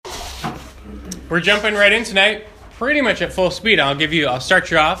We're jumping right in tonight, pretty much at full speed. I'll start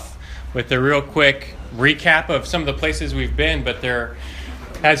you off with a real quick recap of some of the places we've been, but there,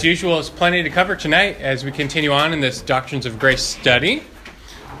 as usual, is plenty to cover tonight as we continue on in this Doctrines of Grace study.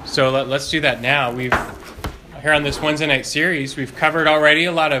 So let's do that now. Here on this Wednesday night series, we've covered already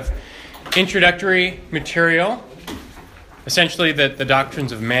a lot of introductory material, essentially the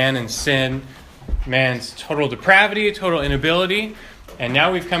doctrines of man and sin, man's total depravity, total inability, and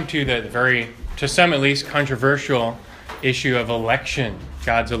now we've come to the very, to some at least, controversial issue of election,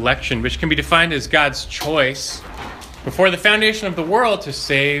 God's election, which can be defined as God's choice before the foundation of the world to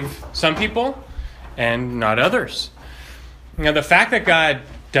save some people and not others. Now, the fact that God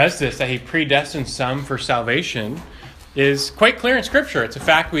does this, that he predestines some for salvation, is quite clear in Scripture. It's a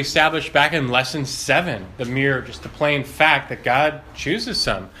fact we established back in Lesson 7, the plain fact that God chooses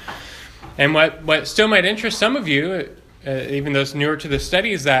some. And what still might interest some of you, even those newer to the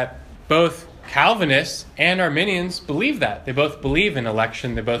study, is that both Calvinists and Arminians believe that. They both believe in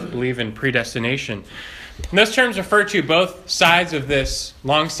election. They both believe in predestination. And those terms refer to both sides of this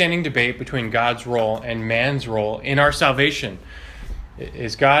long-standing debate between God's role and man's role in our salvation.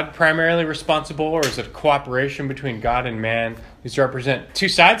 Is God primarily responsible, or is it a cooperation between God and man? These represent two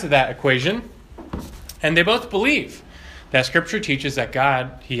sides of that equation. And they both believe that Scripture teaches that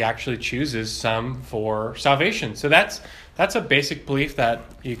God, he actually chooses some for salvation. So that's a basic belief that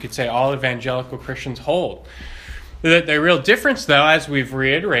you could say all evangelical Christians hold. The real difference, though, as we've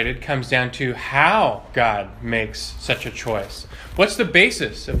reiterated, comes down to how God makes such a choice. What's the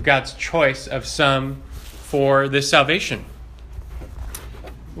basis of God's choice of some for this salvation?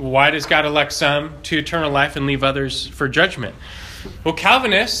 Why does God elect some to eternal life and leave others for judgment? Well,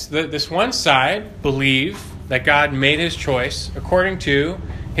 Calvinists, this one side, believe that God made his choice according to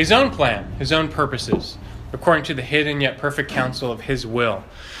his own plan, his own purposes, according to the hidden yet perfect counsel of his will.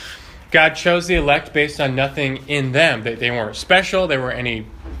 God chose the elect based on nothing in them. They weren't special, they weren't any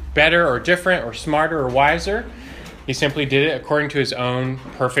better or different or smarter or wiser. He simply did it according to his own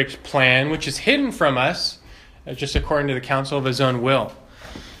perfect plan, which is hidden from us, just according to the counsel of his own will.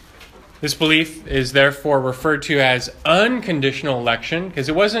 This belief is therefore referred to as unconditional election because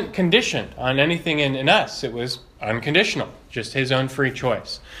it wasn't conditioned on anything in us. It was unconditional, just his own free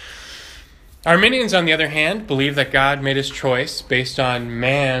choice. Arminians, on the other hand, believe that God made his choice based on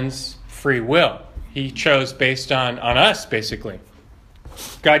man's free will. He chose based on us, basically.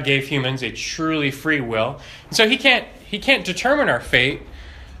 God gave humans a truly free will. And so he can't determine our fate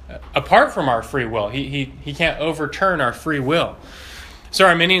apart from our free will. He can't overturn our free will. So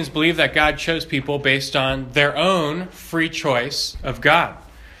Arminians believe that God chose people based on their own free choice of God.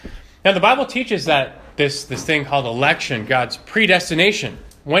 Now, the Bible teaches that this thing called election, God's predestination,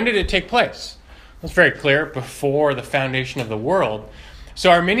 when did it take place? Well, it's very clear, before the foundation of the world. So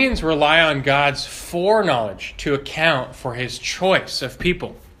Arminians rely on God's foreknowledge to account for his choice of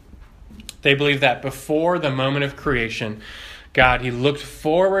people. They believe that before the moment of creation, God, he looked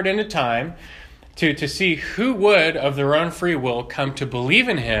forward into time to see who would, of their own free will, come to believe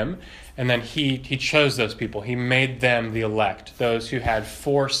in him, and then he chose those people. He made them the elect, those who had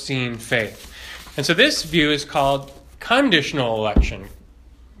foreseen faith. And so this view is called conditional election,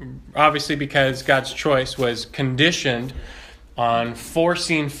 obviously because God's choice was conditioned on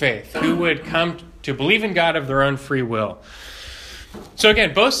foreseen faith, who would come to believe in God of their own free will. So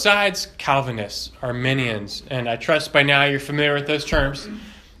again, both sides, Calvinists, Arminians, and I trust by now you're familiar with those terms,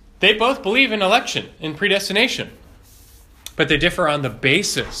 they both believe in election, in predestination, but they differ on the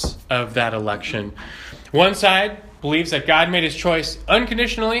basis of that election. One side believes that God made his choice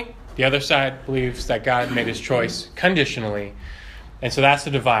unconditionally. The other side believes that God made his choice conditionally. And so that's the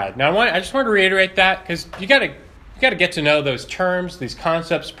divide. Now, I just want to reiterate that because you got to get to know those terms, these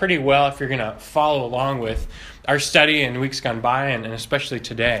concepts pretty well if you're going to follow along with our study in weeks gone by and especially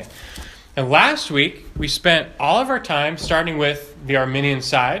today. And last week, we spent all of our time starting with the Arminian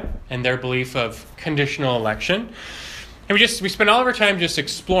side and their belief of conditional election. And we spent all of our time just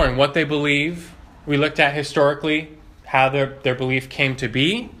exploring what they believe. We looked at historically how their belief came to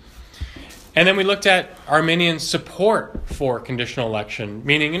be. And then we looked at Arminian support for conditional election,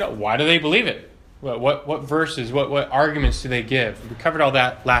 meaning, why do they believe it? What verses, what arguments do they give? We covered all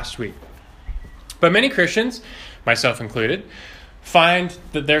that last week. But many Christians, myself included, find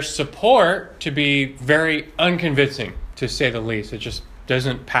that their support to be very unconvincing, to say the least. It just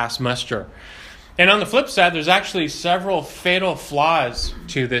doesn't pass muster. And on the flip side, there's actually several fatal flaws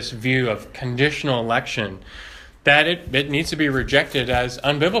to this view of conditional election that it needs to be rejected as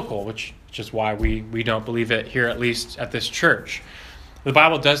unbiblical, which is why we don't believe it here, at least at this church. The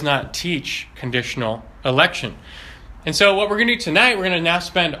Bible does not teach conditional election. And so what we're going to do tonight, we're going to now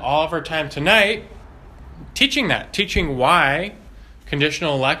spend all of our time tonight teaching why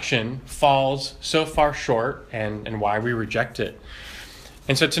conditional election falls so far short and why we reject it.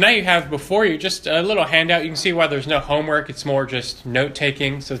 And so tonight you have before you just a little handout. You can see why there's no homework. It's more just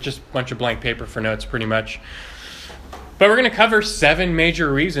note-taking. So it's just a bunch of blank paper for notes pretty much. But we're going to cover 7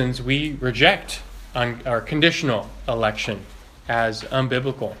 major reasons we reject our conditional election as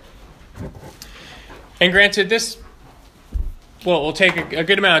unbiblical. And granted, this will take a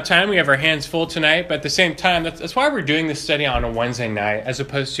good amount of time. We have our hands full tonight, but at the same time, that's why we're doing this study on a Wednesday night as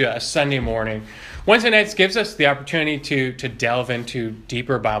opposed to a Sunday morning. Wednesday nights gives us the opportunity to delve into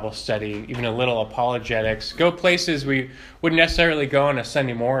deeper Bible study, even a little apologetics, go places we wouldn't necessarily go on a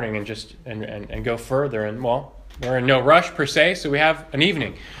Sunday morning and just and go further. And well, we're in no rush per se, so we have an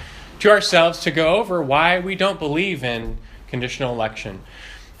evening to ourselves to go over why we don't believe in conditional election.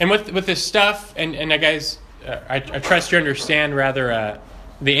 And with this stuff, and guys, I trust you understand rather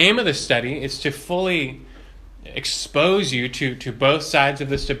the aim of this study is to fully expose you to both sides of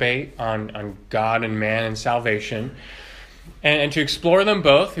this debate on God and man and salvation, and to explore them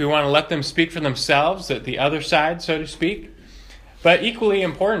both. We want to let them speak for themselves, the other side, so to speak. But equally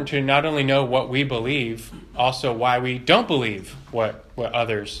important to not only know what we believe, also why we don't believe what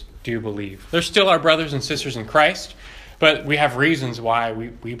others do believe. They're still our brothers and sisters in Christ, but we have reasons why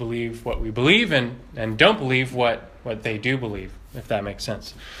we believe what we believe and don't believe what they do believe, if that makes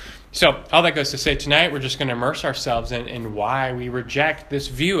sense. So all that goes to say tonight, we're just going to immerse ourselves in why we reject this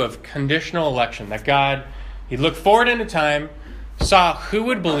view of conditional election, that God, he looked forward into time, saw who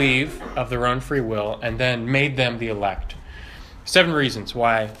would believe of their own free will, and then made them the elect. 7 reasons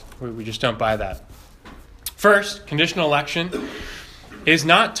why we just don't buy that. First, conditional election is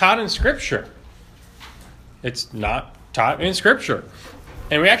not taught in Scripture. It's not taught in Scripture.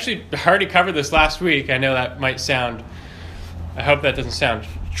 And we actually already covered this last week. I know that might sound, I hope that doesn't sound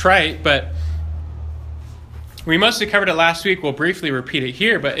trite, but we mostly covered it last week. We'll briefly repeat it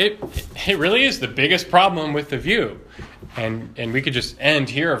here, but it really is the biggest problem with the view. And we could just end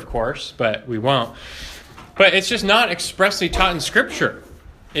here, of course, but we won't. But it's just not expressly taught in Scripture.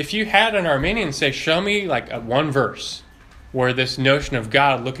 If you had an Arminian say, show me like one verse where this notion of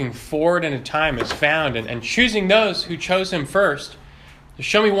God looking forward into time is found and choosing those who chose him first, just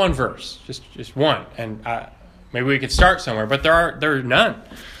show me one verse, just one. And maybe we could start somewhere, but there are none.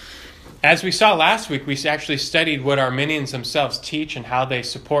 As we saw last week, we actually studied what Arminians themselves teach and how they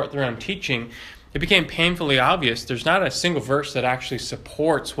support their own teaching. It became painfully obvious there's not a single verse that actually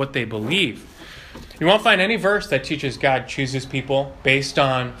supports what they believe. You won't find any verse that teaches God chooses people based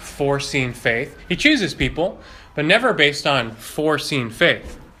on foreseen faith. He chooses people, but never based on foreseen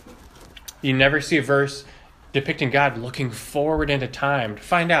faith. You never see a verse depicting God looking forward into time to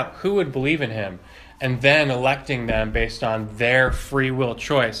find out who would believe in him and then electing them based on their free will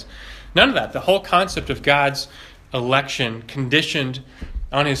choice. None of that. The whole concept of God's election conditioned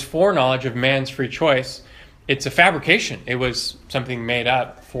on his foreknowledge of man's free choice, it's a fabrication. It was something made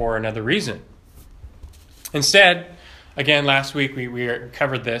up for another reason. Instead, again, last week we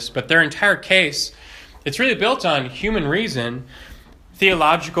covered this, but their entire case, it's really built on human reason,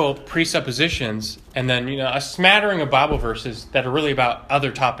 theological presuppositions, and then a smattering of Bible verses that are really about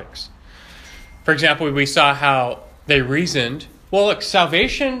other topics. For example, we saw how they reasoned, well, look,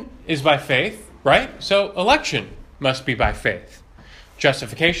 salvation is by faith, right? So election must be by faith.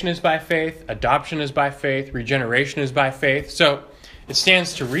 Justification is by faith, adoption is by faith, regeneration is by faith. So it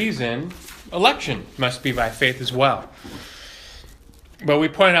stands to reason election must be by faith as well. But we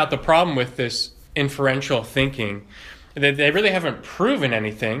pointed out the problem with this inferential thinking, that they really haven't proven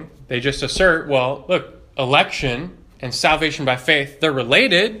anything. They just assert, well, look, election and salvation by faith, they're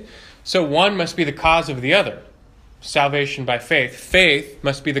related, so one must be the cause of the other. Salvation by faith. Faith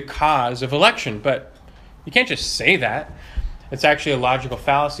must be the cause of election. But you can't just say that. It's actually a logical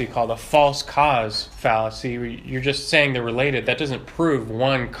fallacy called a false cause fallacy. You're just saying they're related. That doesn't prove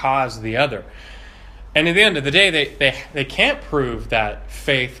one caused the other. And at the end of the day, they can't prove that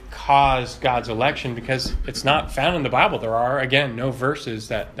faith caused God's election because it's not found in the Bible. There are, again, no verses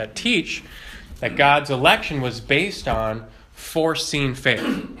that teach that God's election was based on foreseen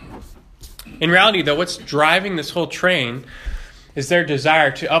faith. In reality, though, what's driving this whole train is their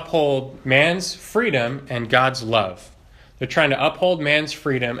desire to uphold man's freedom and God's love. They're trying to uphold man's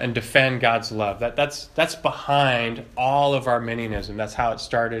freedom and defend God's love. That's behind all of Arminianism. That's how it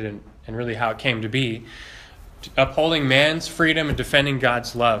started and really how it came to be. Upholding man's freedom and defending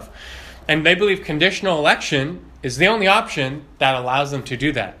God's love. And they believe conditional election is the only option that allows them to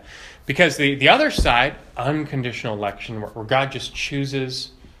do that. Because the other side, unconditional election, where God just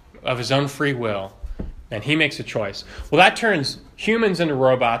chooses of his own free will and he makes a choice. Well, that turns humans into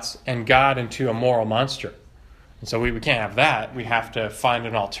robots and God into a moral monster. And so we can't have that. We have to find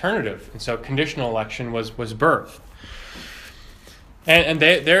an alternative. And so conditional election was birthed. And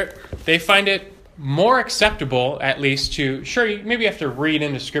they find it more acceptable, at least, to, sure, you maybe have to read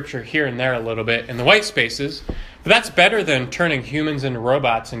into Scripture here and there a little bit in the white spaces, but that's better than turning humans into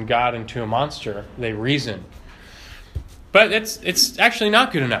robots and God into a monster. They reason. But it's actually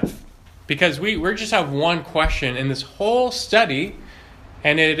not good enough, because we just have one question in this whole study,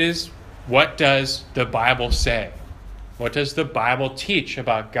 and it is, what does the Bible say? What does the Bible teach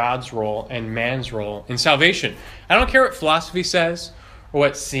about God's role and man's role in salvation? I don't care what philosophy says or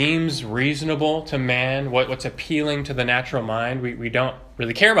what seems reasonable to man, what's appealing to the natural mind. We don't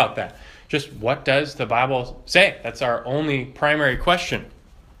really care about that. Just what does the Bible say? That's our only primary question.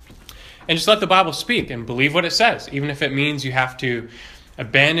 And just let the Bible speak and believe what it says, even if it means you have to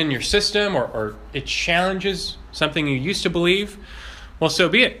abandon your system or it challenges something you used to believe. Well, so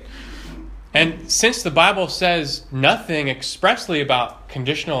be it. And since the Bible says nothing expressly about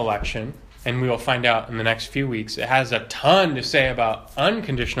conditional election, and we will find out in the next few weeks, it has a ton to say about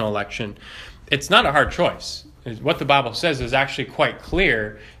unconditional election, it's not a hard choice. What the Bible says is actually quite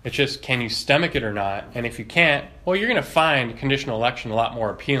clear. It's just, can you stomach it or not? And if you can't, well, you're going to find conditional election a lot more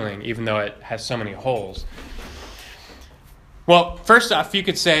appealing, even though it has so many holes. Well, first off, you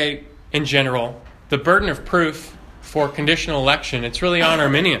could say, in general, the burden of proof for conditional election, it's really on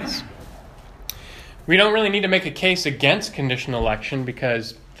Arminians. We don't really need to make a case against conditional election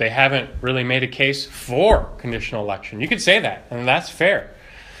because they haven't really made a case for conditional election. You could say that, and that's fair.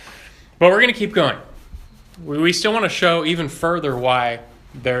 But we're going to keep going. We still want to show even further why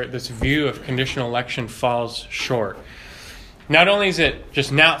this view of conditional election falls short. Not only is it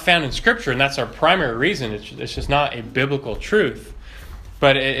just not found in Scripture, and that's our primary reason, it's just not a biblical truth,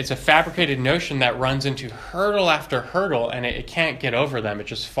 but it's a fabricated notion that runs into hurdle after hurdle, and it can't get over them. It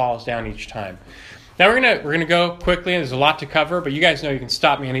just falls down each time. Now we're gonna go quickly, and there's a lot to cover, but you guys know you can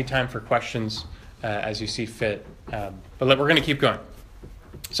stop me anytime for questions as you see fit. But we're going to keep going.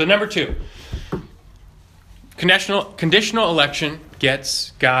 So number 2, conditional election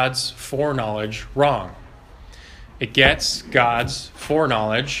gets God's foreknowledge wrong. It gets God's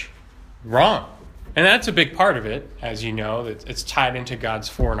foreknowledge wrong. And that's a big part of it, as you know, that it's tied into God's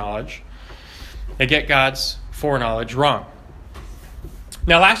foreknowledge. They get God's foreknowledge wrong.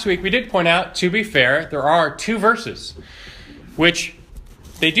 Now, last week we did point out, to be fair, there are 2 verses which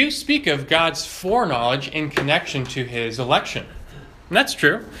they do speak of God's foreknowledge in connection to his election. And that's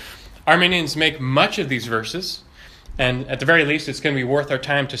true. Arminians make much of these verses, and at the very least it's going to be worth our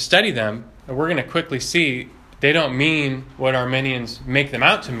time to study them. And we're going to quickly see they don't mean what Arminians make them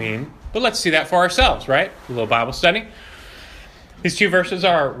out to mean, but let's see that for ourselves, right? A little Bible study. These 2 verses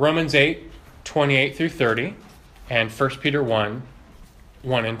are Romans 8, 28 through 30, and 1 Peter 1,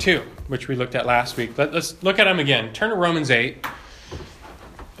 1 and 2, which we looked at last week. Let's look at them again. Turn to Romans 8.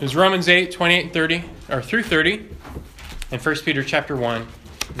 It's Romans 8, 28 and 30, or through 30, and 1 Peter chapter 1,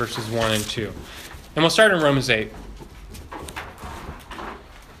 verses 1 and 2. And we'll start in Romans 8.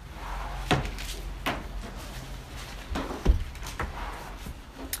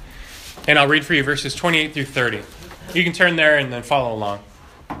 And I'll read for you verses 28 through 30. You can turn there and then follow along.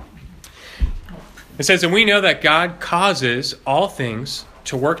 It says, "And we know that God causes all things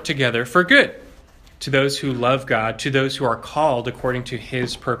to work together for good, to those who love God, to those who are called according to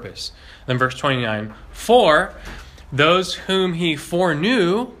his purpose." Then verse 29, "For those whom he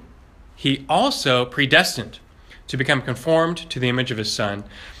foreknew, he also predestined to become conformed to the image of his Son,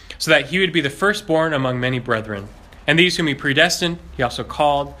 so that he would be the firstborn among many brethren. And these whom he predestined, he also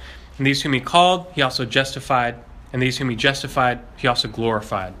called. And these whom he called, he also justified. And these whom he justified, he also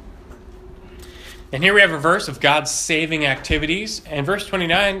glorified." And here we have a verse of God's saving activities. And verse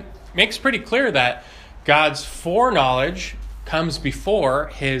 29 makes pretty clear that God's foreknowledge comes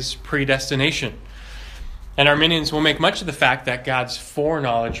before his predestination. And Arminians will make much of the fact that God's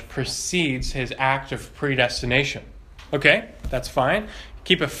foreknowledge precedes his act of predestination. Okay, that's fine.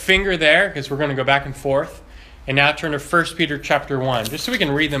 Keep a finger there because we're going to go back and forth. And now turn to 1 Peter chapter 1, just so we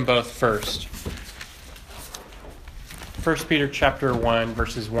can read them both first. 1 Peter chapter 1,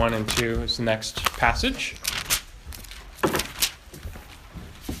 verses 1 and 2 is the next passage.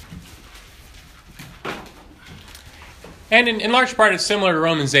 And in large part, it's similar to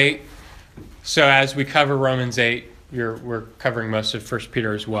Romans 8. So as we cover Romans 8, we're covering most of 1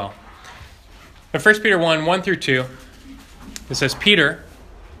 Peter as well. But 1 Peter 1, 1 through 2, it says, "Peter,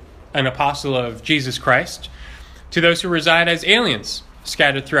 an apostle of Jesus Christ, to those who reside as aliens,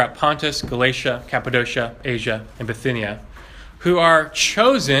 scattered throughout Pontus, Galatia, Cappadocia, Asia, and Bithynia, who are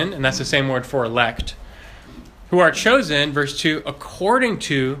chosen," and that's the same word for elect, who are chosen, verse 2, according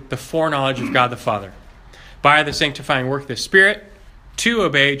to the foreknowledge of God the Father, by the sanctifying work of the Spirit, to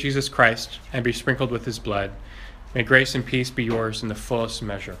obey Jesus Christ and be sprinkled with his blood. May grace and peace be yours in the fullest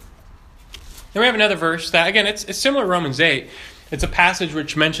measure. Then we have another verse that, again, it's similar to Romans 8. It's a passage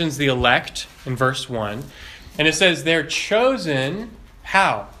which mentions the elect in verse 1. And it says they're chosen,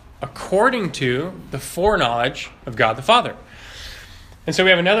 how? According to the foreknowledge of God the Father. And so we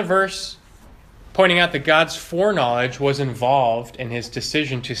have another verse pointing out that God's foreknowledge was involved in his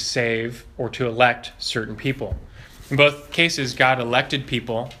decision to save or to elect certain people. In both cases, God elected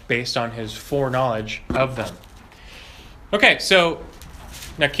people based on his foreknowledge of them. Okay, so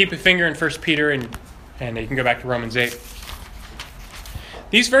now keep a finger in 1 Peter and you can go back to Romans 8.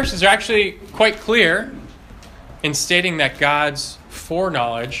 These verses are actually quite clear in stating that God's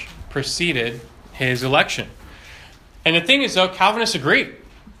foreknowledge preceded his election. And the thing is, though, Calvinists agree.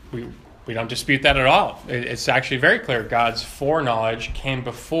 We don't dispute that at all. It's actually very clear. God's foreknowledge came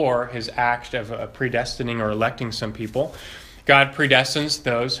before his act of predestining or electing some people. God predestines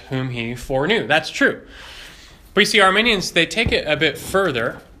those whom he foreknew. That's true. But you see, Arminians, they take it a bit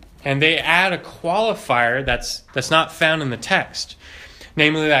further, and they add a qualifier that's not found in the text.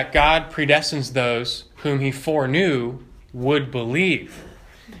 Namely, that God predestines those whom he foreknew would believe.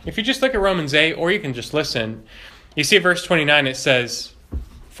 If you just look at Romans 8, or you can just listen, you see verse 29, it says,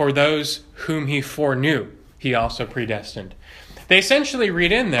 for those whom he foreknew, he also predestined. They essentially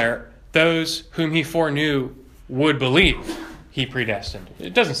read in there, those whom he foreknew would believe, he predestined.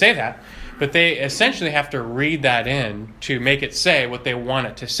 It doesn't say that, but they essentially have to read that in to make it say what they want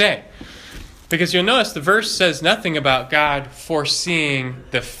it to say. Because you'll notice the verse says nothing about God foreseeing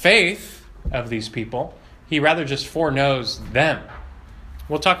the faith of these people. He rather just foreknows them.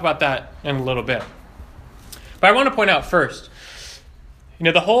 We'll talk about that in a little bit. But I want to point out first,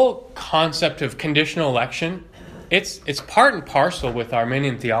 the whole concept of conditional election, it's part and parcel with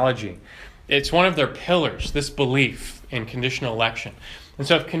Arminian theology. It's one of their pillars, this belief in conditional election. And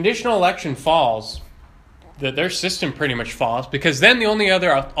so if conditional election falls, their system pretty much falls, because then the only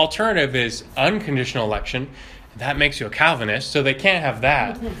other alternative is unconditional election. That makes you a Calvinist, so they can't have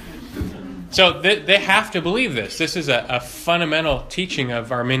that. So they have to believe this. This is a fundamental teaching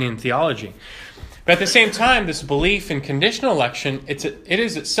of Arminian theology. But at the same time, this belief in conditional election, it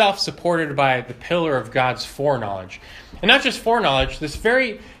is itself supported by the pillar of God's foreknowledge. And not just foreknowledge, this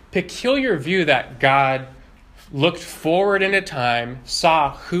very peculiar view that God looked forward into time,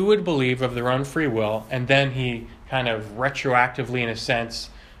 saw who would believe of their own free will, and then he kind of retroactively, in a sense,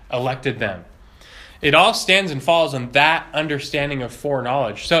 elected them. It all stands and falls on that understanding of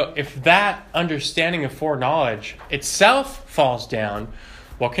foreknowledge. So if that understanding of foreknowledge itself falls down,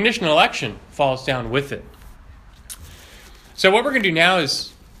 well, conditional election falls down with it. So what we're going to do now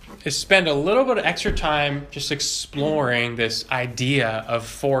is spend a little bit of extra time just exploring this idea of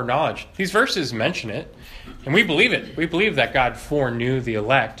foreknowledge. These verses mention it, and we believe it. We believe that God foreknew the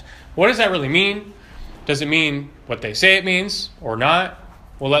elect. What does that really mean? Does it mean what they say it means or not?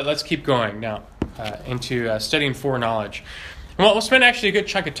 Well, let's keep going now into studying foreknowledge. And we'll spend actually a good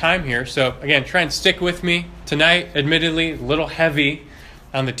chunk of time here. So again, try and stick with me tonight. Admittedly, a little heavy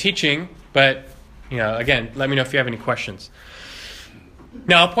on the teaching, but again, let me know if you have any questions.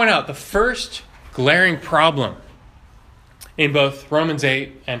 Now, I'll point out the first glaring problem in both Romans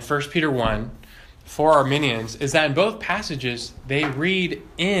 8 and 1 Peter 1 for Arminians is that in both passages, they read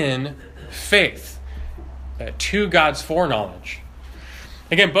in faith to God's foreknowledge.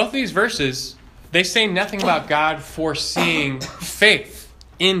 Again, both of these verses, they say nothing about God foreseeing faith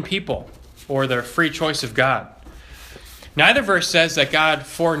in people or their free choice of God. Neither verse says that God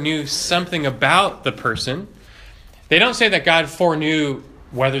foreknew something about the person. They don't say that God foreknew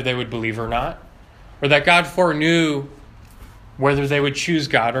whether they would believe or not, or that God foreknew whether they would choose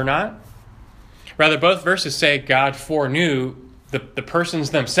God or not. Rather, both verses say God foreknew the persons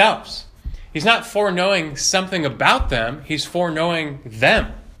themselves. He's not foreknowing something about them. He's foreknowing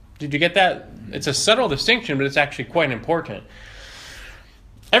them. Did you get that? It's a subtle distinction, but it's actually quite important.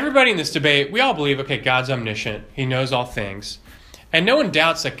 Everybody in this debate, we all believe, okay, God's omniscient. He knows all things. And no one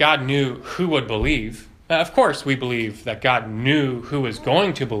doubts that God knew who would believe. Now, of course, we believe that God knew who was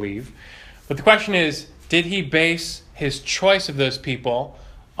going to believe. But the question is, did he base his choice of those people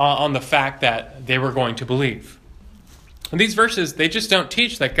on the fact that they were going to believe? And these verses, they just don't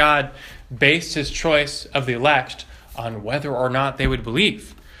teach that God based his choice of the elect on whether or not they would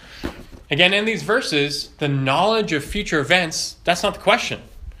believe. Again, in these verses, the knowledge of future events, that's not the question.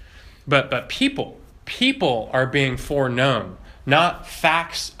 But people are being foreknown, not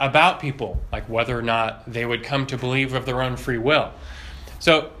facts about people, like whether or not they would come to believe of their own free will.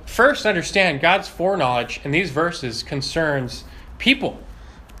 So first, understand God's foreknowledge in these verses concerns people,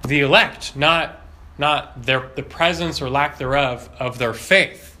 the elect, not the presence or lack thereof of their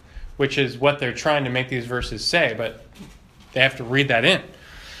faith, which is what they're trying to make these verses say, but they have to read that in.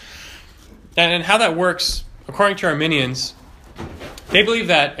 And how that works, according to Arminians, they believe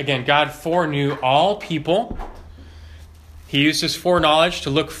that, again, God foreknew all people. He used his foreknowledge to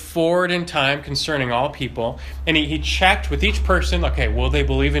look forward in time concerning all people. And he checked with each person, okay, will they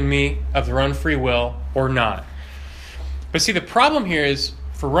believe in me of their own free will or not? But see, the problem here is,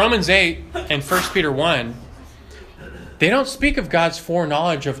 for Romans 8 and 1 Peter 1, they don't speak of God's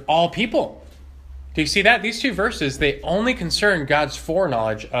foreknowledge of all people. Do you see that? These two verses, they only concern God's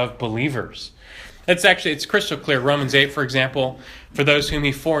foreknowledge of believers. It's crystal clear. Romans 8, for example, for those whom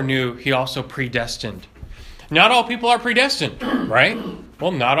he foreknew, he also predestined. Not all people are predestined, right?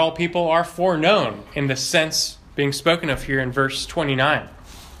 Well, not all people are foreknown in the sense being spoken of here in verse 29.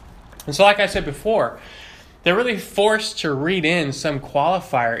 And so like I said before, they're really forced to read in some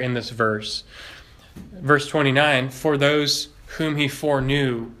qualifier in this verse. Verse 29, for those whom he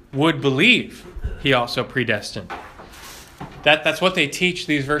foreknew would believe, he also predestined. That's what they teach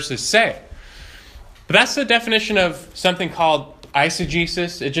these verses say. But that's the definition of something called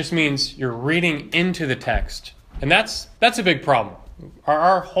eisegesis. It just means you're reading into the text. And that's a big problem.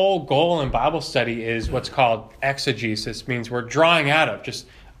 Our whole goal in Bible study is what's called exegesis, means we're drawing out of.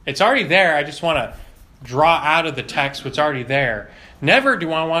 It's already there. I just want to draw out of the text what's already there. Never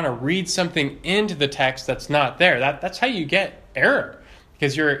do I want to read something into the text that's not there. That's how you get error,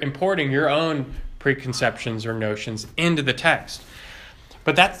 because you're importing your own preconceptions or notions into the text.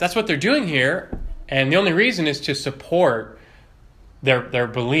 But that's what they're doing here, and the only reason is to support their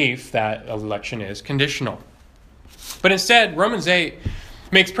belief that election is conditional. But instead, Romans 8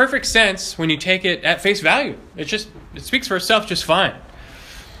 makes perfect sense when you take it at face value. It speaks for itself just fine.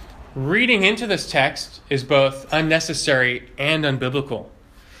 Reading into this text is both unnecessary and unbiblical.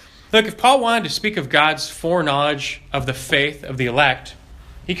 Look, if Paul wanted to speak of God's foreknowledge of the faith of the elect,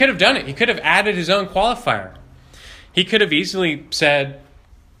 he could have done it. He could have added his own qualifier. He could have easily said,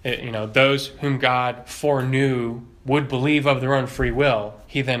 those whom God foreknew would believe of their own free will,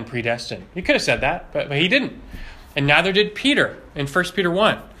 he then predestined. He could have said that, but he didn't. And neither did Peter in 1 Peter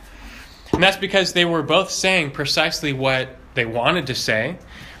 1. And that's because they were both saying precisely what they wanted to say,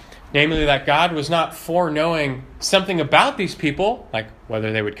 namely that God was not foreknowing something about these people, like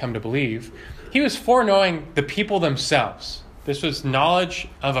whether they would come to believe. He was foreknowing the people themselves. This was knowledge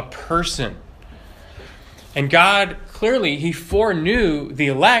of a person. And God, clearly, he foreknew the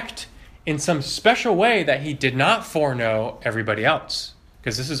elect in some special way that he did not foreknow everybody else.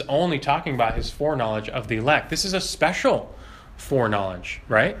 Because this is only talking about his foreknowledge of the elect. This is a special foreknowledge,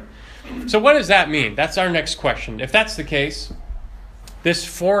 right? So what does that mean? That's our next question. If that's the case, this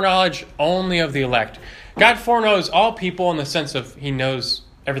foreknowledge only of the elect. God foreknows all people in the sense of he knows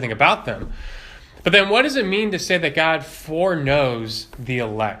everything about them. But then what does it mean to say that God foreknows the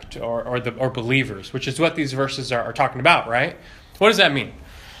elect or believers, which is what these verses are talking about, right? What does that mean?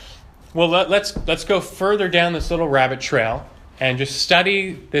 Well, let's go further down this little rabbit trail and just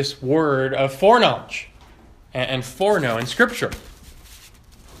study this word of foreknowledge and foreknow in Scripture.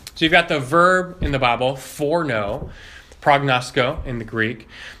 So you've got the verb in the Bible, foreknow, prognosko in the Greek,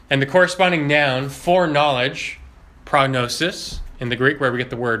 and the corresponding noun, foreknowledge, prognosis in the Greek, where we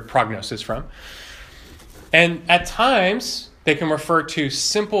get the word prognosis from. And at times, they can refer to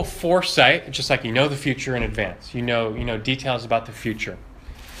simple foresight, just like you know the future in advance. You know details about the future.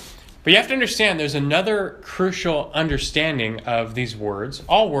 But you have to understand there's another crucial understanding of these words.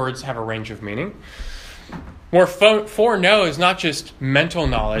 All words have a range of meaning. Where foreknow is not just mental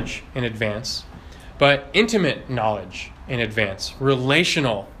knowledge in advance, but intimate knowledge in advance,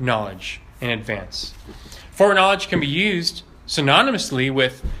 relational knowledge in advance. Foreknowledge can be used synonymously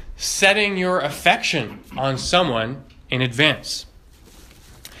with setting your affection on someone in advance.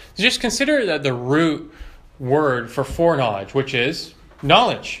 So just consider the root word for foreknowledge, which is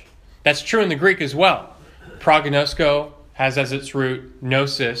knowledge. That's true in the Greek as well. Prognosko has as its root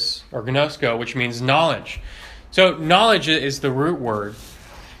gnosis or gnosko, which means knowledge. So knowledge is the root word.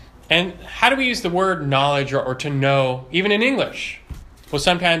 And how do we use the word knowledge or to know, even in English? Well,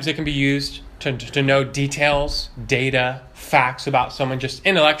 sometimes it can be used to know details, data, facts about someone, just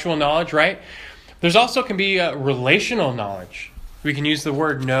intellectual knowledge, right? There's also can be relational knowledge. We can use the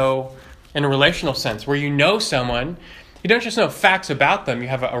word know in a relational sense, where you know someone, you don't just know facts about them, you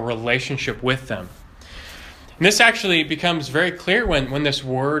have a relationship with them. And this actually becomes very clear when this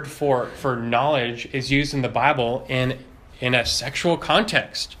word for knowledge is used in the Bible in a sexual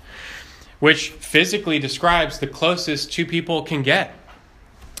context, which physically describes the closest two people can get.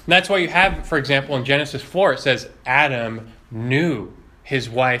 And that's why you have, for example, in Genesis 4, it says Adam knew his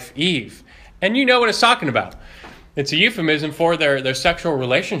wife Eve. And you know what it's talking about. It's a euphemism for their sexual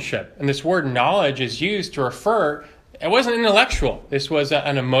relationship. And this word knowledge is used to refer, it wasn't intellectual. This was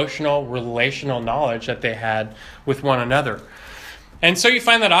an emotional, relational knowledge that they had with one another. And so you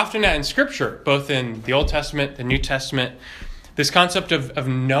find that often in Scripture, both in the Old Testament, the New Testament. This concept of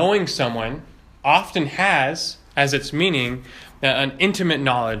knowing someone often has, as its meaning, an intimate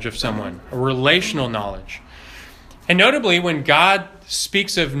knowledge of someone, a relational knowledge. And notably, when God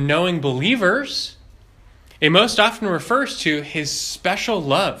speaks of knowing believers, it most often refers to his special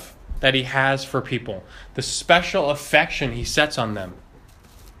love that he has for people, the special affection he sets on them.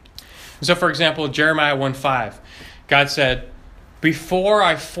 So, for example, Jeremiah 1:5, God said, "Before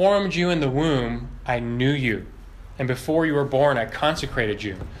I formed you in the womb, I knew you. And before you were born, I consecrated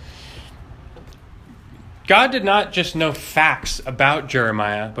you." God did not just know facts about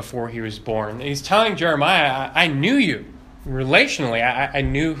Jeremiah before he was born. He's telling Jeremiah, I knew you. Relationally, I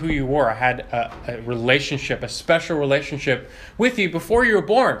knew who you were. I had a relationship, a special relationship with you before you were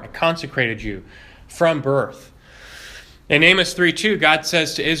born. I consecrated you from birth. In Amos 3:2, God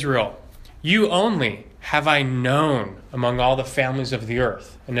says to Israel, "You only have I known among all the families of the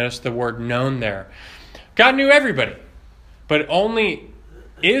earth." And notice the word known there. God knew everybody, but only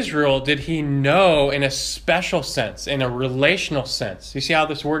Israel did he know in a special sense, in a relational sense. You see how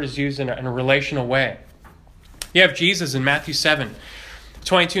this word is used in a relational way. You have Jesus in Matthew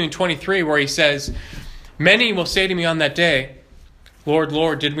 7:22 and 23, where he says, "Many will say to me on that day, 'Lord,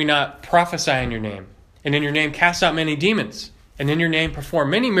 Lord, did we not prophesy in your name? And in your name cast out many demons? And in your name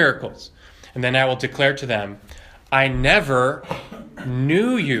perform many miracles?' And then I will declare to them, 'I never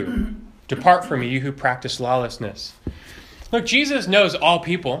knew you. Depart from me, you who practice lawlessness.'" Look, Jesus knows all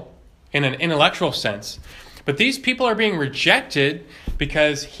people in an intellectual sense, but these people are being rejected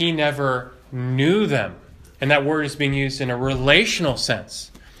because he never knew them. And that word is being used in a relational sense.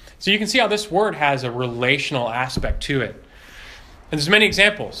 So you can see how this word has a relational aspect to it. And there's many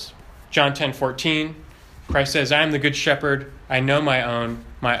examples. John 10:14, Christ says, "I am the good shepherd. I know my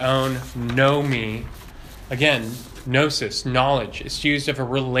own know me." Again, gnosis, knowledge. It's used of a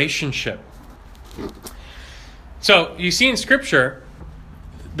relationship. So you see in Scripture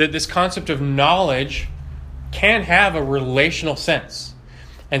that this concept of knowledge can have a relational sense.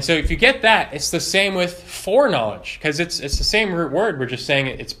 And so if you get that, it's the same with foreknowledge, because it's the same root word. We're just saying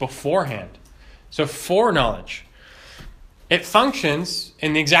it's beforehand. So foreknowledge, it functions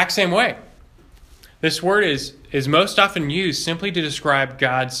in the exact same way. This word is most often used simply to describe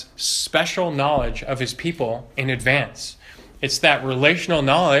God's special knowledge of his people in advance. It's that relational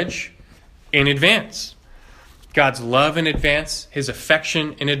knowledge in advance. God's love in advance, his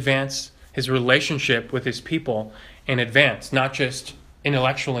affection in advance, his relationship with his people in advance, not just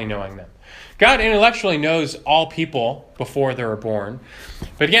intellectually knowing them. God intellectually knows all people before they were born.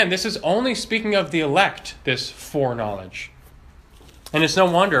 But again, this is only speaking of the elect, this foreknowledge. And it's no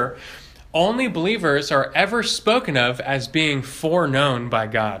wonder only believers are ever spoken of as being foreknown by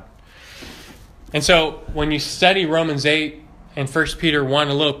God. And so when you study Romans 8 and 1 Peter 1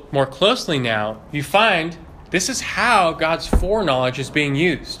 a little more closely now, you find this is how God's foreknowledge is being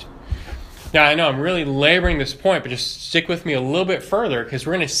used. Now, I know I'm really laboring this point, but just stick with me a little bit further, because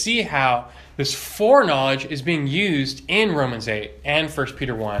we're going to see how this foreknowledge is being used in Romans 8 and 1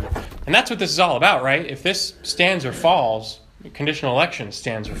 Peter 1. And that's what this is all about, right? If this stands or falls, conditional election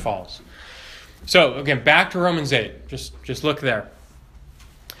stands or falls. So, again, back to Romans 8. Just look there.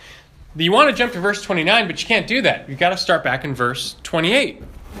 You want to jump to verse 29, but you can't do that. You've got to start back in verse 28.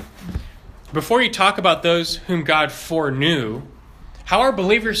 Before you talk about those whom God foreknew, how are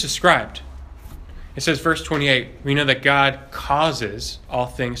believers described? It says, verse 28, we know that God causes all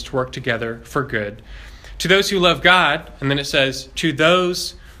things to work together for good to those who love God. And then it says, to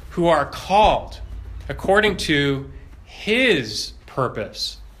those who are called according to his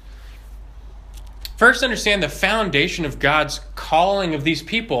purpose. First, understand the foundation of God's calling of these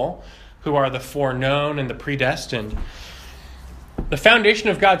people who are the foreknown and the predestined. The foundation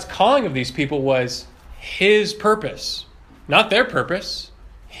of God's calling of these people was his purpose, not their purpose,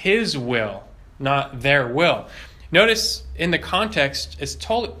 his will, not their will. Notice in the context, it's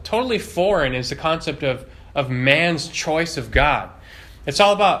totally foreign is the concept of man's choice of God. It's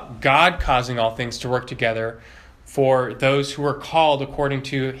all about God causing all things to work together for those who are called according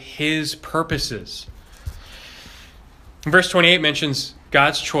to his purposes. Verse 28 mentions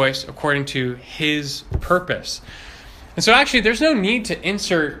God's choice according to his purpose. And so actually, there's no need to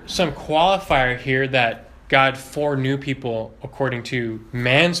insert some qualifier here that God foreknew people according to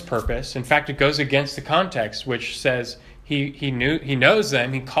man's purpose. In fact, it goes against the context, which says He knows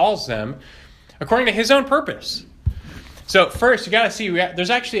them. He calls them according to his own purpose. So first, you got to see there's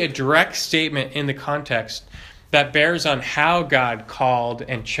actually a direct statement in the context that bears on how God called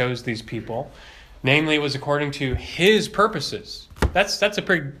and chose these people. Namely, it was according to his purposes. That's a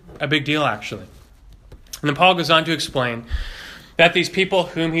big deal, actually. And then Paul goes on to explain that these people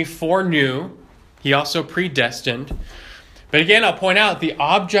whom he foreknew, he also predestined. But again, I'll point out the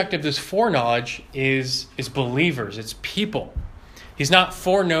object of this foreknowledge is believers. It's people. He's not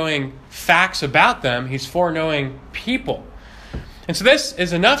foreknowing facts about them. He's foreknowing people. And so this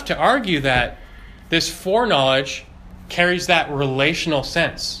is enough to argue that this foreknowledge carries that relational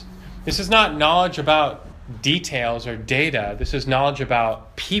sense. This is not knowledge about details or data. This is knowledge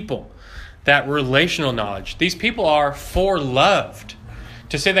about people, that relational knowledge. These people are foreloved.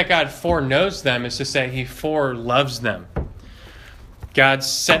 To say that God foreknows them is to say he foreloves them. God's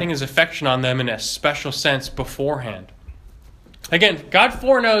setting his affection on them in a special sense beforehand. Again, God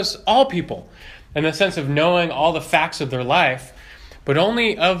foreknows all people in the sense of knowing all the facts of their life, but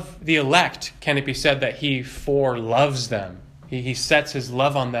only of the elect can it be said that he foreloves them. He sets his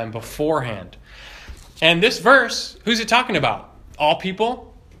love on them beforehand. And this verse, who's it talking about? All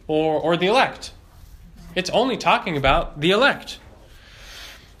people or the elect? It's only talking about the elect.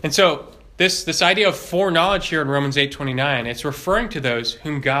 And so this idea of foreknowledge here in Romans 8:29, it's referring to those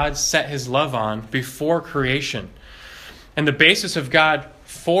whom God set his love on before creation. And the basis of God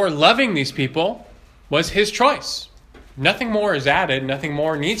foreloving these people was his choice. Nothing more is added. Nothing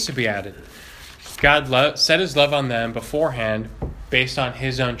more needs to be added. God set his love on them beforehand based on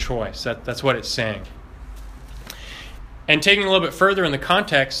his own choice. That's what it's saying. And taking a little bit further in the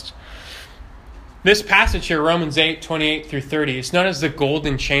context, this passage here, Romans 8:28 through 30, is known as the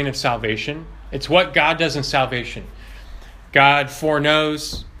golden chain of salvation. It's what God does in salvation. God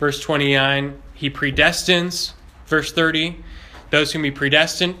foreknows, verse 29, he predestines, verse 30, those whom he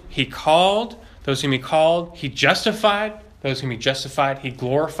predestined, he called. Those whom he called, he justified. Those whom he justified, he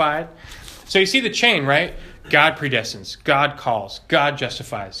glorified. So you see the chain, right? God predestines, God calls, God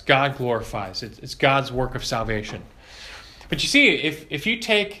justifies, God glorifies. It's God's work of salvation. But you see, if you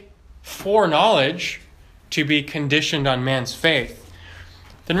take foreknowledge to be conditioned on man's faith,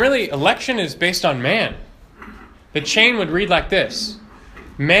 then really election is based on man. The chain would read like this.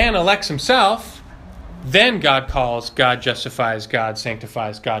 Man elects himself, then God calls, God justifies, God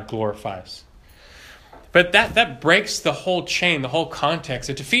sanctifies, God glorifies. But that breaks the whole chain, the whole context.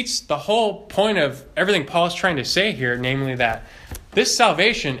 It defeats the whole point of everything Paul's trying to say here, namely that this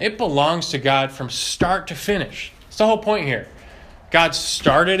salvation, it belongs to God from start to finish. It's the whole point here. God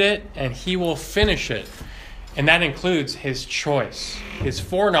started it, and he will finish it. And that includes his choice. His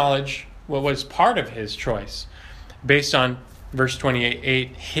foreknowledge, what was part of his choice, based on verse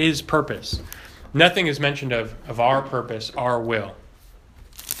 28, his purpose. Nothing is mentioned of our purpose, our will.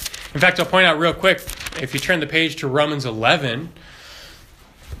 In fact, I'll point out real quick, if you turn the page to Romans 11,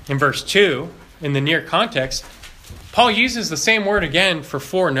 in verse 2, in the near context, Paul uses the same word again for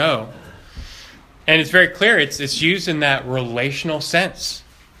foreknow. And it's very clear, it's used in that relational sense.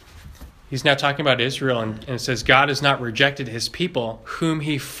 He's now talking about Israel, and it says, God has not rejected his people, whom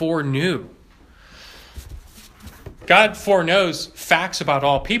he foreknew. God foreknows facts about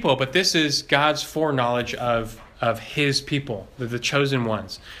all people, but this is God's foreknowledge of his people, the chosen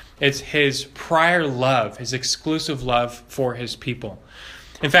ones. It's his prior love, his exclusive love for his people.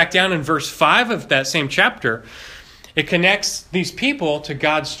 In fact, down in verse 5 of that same chapter, it connects these people to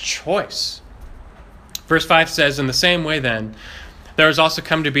God's choice. Verse 5 says, in the same way then, there has also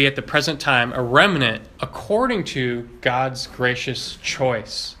come to be at the present time a remnant according to God's gracious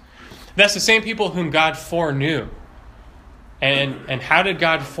choice. That's the same people whom God foreknew. And how did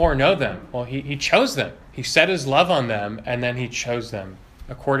God foreknow them? Well, he chose them. He set his love on them, and then he chose them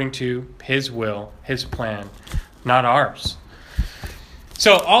according to his will, his plan, not ours.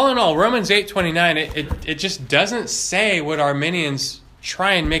 So all in all, Romans 8:29, it just doesn't say what Arminians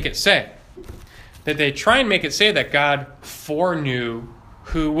try and make it say. That they try and make it say that God foreknew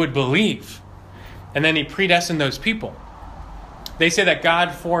who would believe, and then he predestined those people. They say that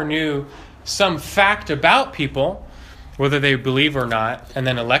God foreknew some fact about people, whether they believe or not, and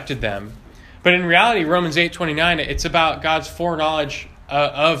then elected them. But in reality, Romans 8:29, it's about God's foreknowledge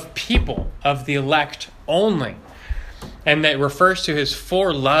of people, of the elect only. And that refers to his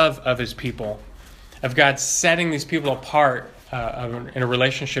forelove of his people, of God setting these people apart in a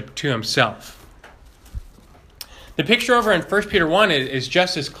relationship to himself. The picture over in 1 Peter 1 is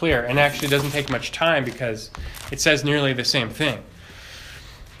just as clear, and actually doesn't take much time because it says nearly the same thing.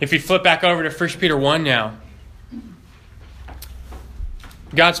 If you flip back over to 1 Peter 1 now,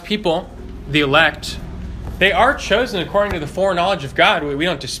 God's people, the elect, They are chosen according to the foreknowledge of God. We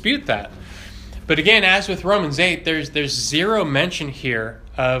don't dispute that. But again, as with Romans 8, there's zero mention here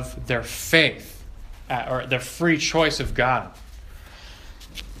of their faith or their free choice of God.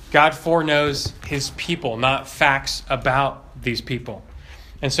 God foreknows his people, not facts about these people.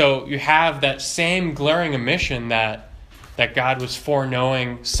 And so you have that same glaring omission that God was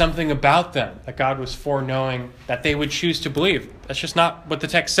foreknowing something about them, that God was foreknowing that they would choose to believe. That's just not what the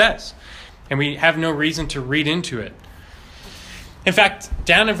text says. And we have no reason to read into it. In fact,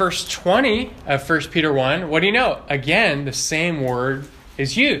 down in verse 20 of 1 Peter 1, what do you know? Again, the same word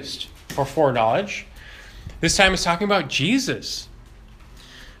is used for foreknowledge. This time it's talking about Jesus.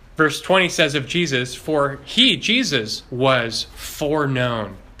 Verse 20 says of Jesus, "For he, Jesus, was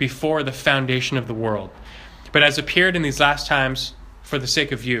foreknown before the foundation of the world, but has appeared in these last times for the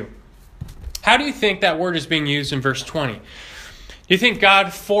sake of you." How do you think that word is being used in verse 20? Do you think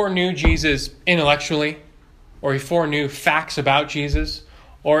God foreknew Jesus intellectually? Or he foreknew facts about Jesus?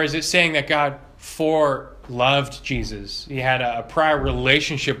 Or is it saying that God foreloved Jesus? He had a prior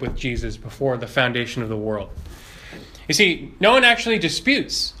relationship with Jesus before the foundation of the world. You see, no one actually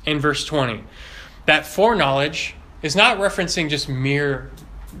disputes in verse 20 that foreknowledge is not referencing just mere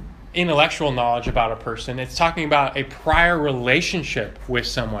intellectual knowledge about a person. It's talking about a prior relationship with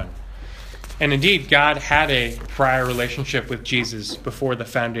someone. And indeed, God had a prior relationship with Jesus before the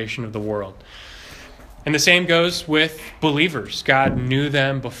foundation of the world. And the same goes with believers. God knew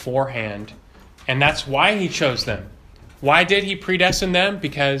them beforehand, and that's why he chose them. Why did he predestine them?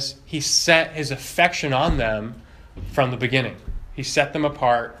 Because he set his affection on them from the beginning. He set them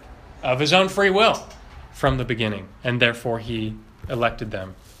apart of his own free will from the beginning, and therefore he elected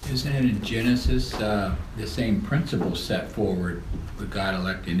them. Isn't it in Genesis the same principle set forward with God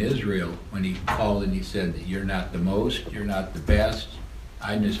electing Israel when he called and he said that you're not the most, you're not the best,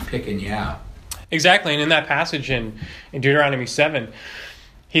 I'm just picking you out? Exactly, and in that passage in Deuteronomy 7,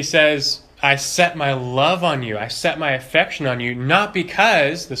 he says, I set my love on you, I set my affection on you, not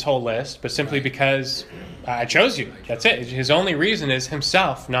because, this whole list, but simply because I chose you. That's it. His only reason is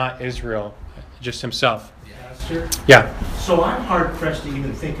himself, not Israel, just himself. Pastor? Yeah. So I'm hard-pressed to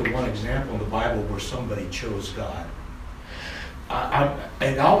even think of one example in the Bible where somebody chose God.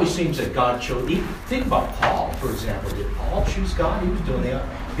 It always seems that God chose. Think about Paul, for example. Did Paul choose God? He was doing it.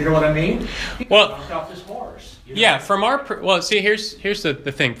 You know what I mean? He knocked off his horse. Yeah. From our see, here's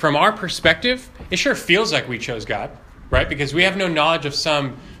the thing. From our perspective, it sure feels like we chose God, right? Because we have no knowledge of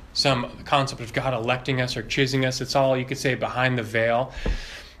some concept of God electing us or choosing us. It's all, you could say, behind the veil.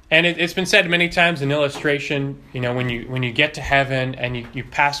 And it's been said many times in illustration, when you get to heaven and you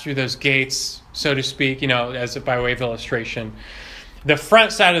pass through those gates, so to speak, as by way of illustration, the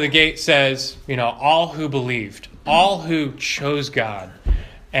front side of the gate says, all who believed, all who chose God.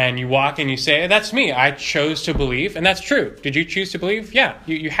 And you walk and you say, that's me. I chose to believe. And that's true. Did you choose to believe? Yeah,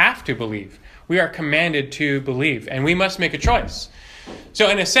 you have to believe. We are commanded to believe, and we must make a choice. So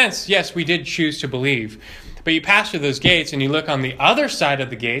in a sense, yes, we did choose to believe. But you pass through those gates and you look on the other side of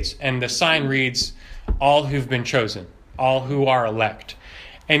the gates and the sign reads, all who've been chosen, all who are elect.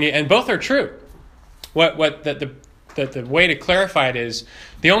 And both are true. The way to clarify it is,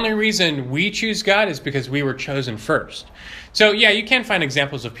 the only reason we choose God is because we were chosen first. So yeah, you can find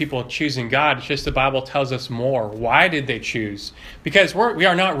examples of people choosing God. It's just the Bible tells us more. Why did they choose? Because we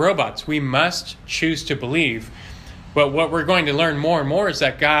are not robots. We must choose to believe. But what we're going to learn more and more is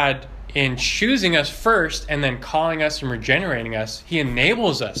that God, in choosing us first and then calling us and regenerating us, he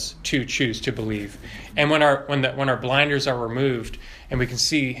enables us to choose to believe. And when our blinders are removed and we can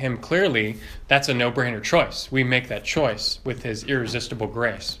see him clearly, that's a no-brainer choice. We make that choice with his irresistible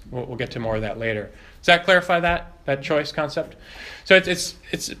grace. We'll get to more of that later. Does that clarify that choice concept? So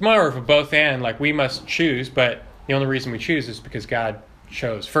it's more of a both and, like we must choose, but the only reason we choose is because God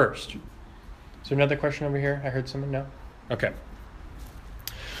chose first. Is there another question over here? I heard someone. No? Okay.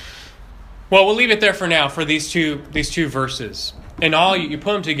 Well, we'll leave it there for now for these two verses. In all, you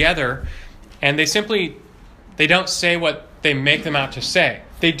put them together, and they don't say what they make them out to say.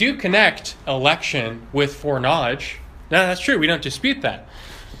 They do connect election with foreknowledge. No, that's true. We don't dispute that.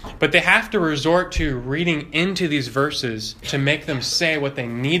 But they have to resort to reading into these verses to make them say what they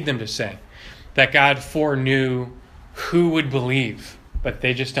need them to say. That God foreknew who would believe, but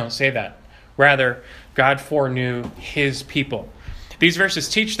they just don't say that. Rather, God foreknew his people. These verses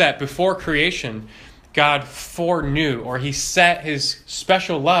teach that before creation, God foreknew, or he set his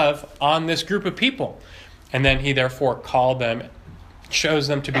special love on this group of people. And then he therefore called them, chose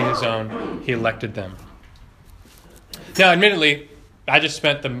them to be his own. He elected them. Now, admittedly, I just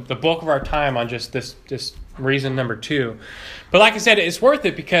spent the bulk of our time on just this reason number 2. But like I said, it's worth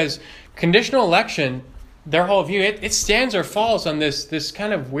it because conditional election their whole view, it stands or falls on this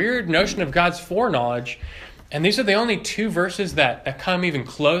kind of weird notion of God's foreknowledge. And these are the only two verses that come even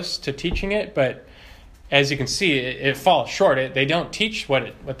close to teaching it. But as you can see, it falls short. They don't teach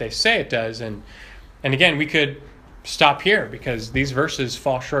what they say it does. And again, we could stop here because these verses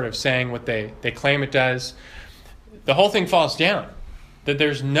fall short of saying what they claim it does. The whole thing falls down. That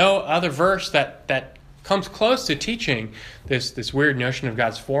there's no other verse that comes close to teaching this weird notion of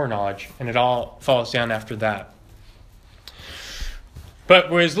God's foreknowledge, and it all falls down after that.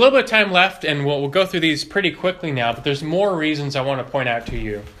 But there's a little bit of time left, and we'll go through these pretty quickly now, but there's more reasons I want to point out to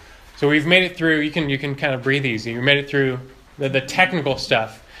you. So we've made it through, you can kind of breathe easy. We made it through the technical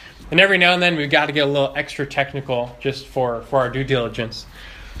stuff. And every now and then we've got to get a little extra technical just for our due diligence.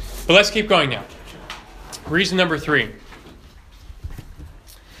 But let's keep going now. Reason number 3.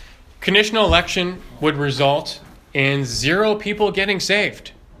 Conditional election would result in 0 people getting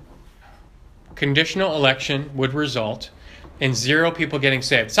saved. Conditional election would result in 0 people getting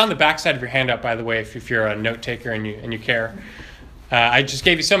saved. It's on the back side of your handout, by the way, if you're a note taker and you care. I just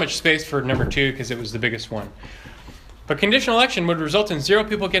gave you so much space for number 2 because it was the biggest one. But conditional election would result in 0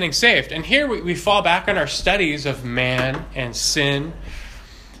 people getting saved. And here we fall back on our studies of man and sin.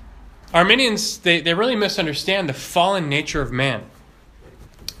 Arminians, they really misunderstand the fallen nature of man.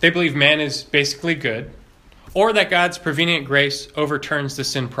 They believe man is basically good, or that God's prevenient grace overturns the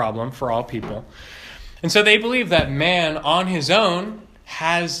sin problem for all people. And so they believe that man on his own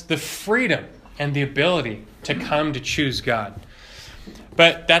has the freedom and the ability to come to choose God.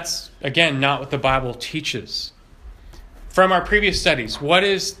 But that's, again, not what the Bible teaches. From our previous studies, what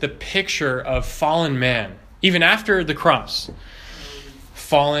is the picture of fallen man, even after the cross?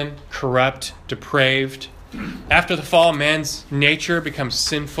 Fallen, corrupt, depraved. After the fall, man's nature becomes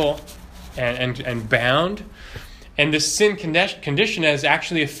sinful and bound. And this sin condition has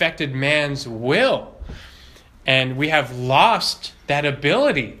actually affected man's will. And we have lost that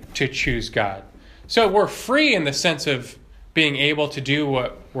ability to choose God. So we're free in the sense of being able to do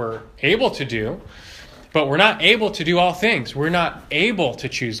what we're able to do, but we're not able to do all things. We're not able to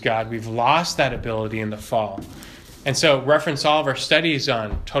choose God. We've lost that ability in the fall. And so reference all of our studies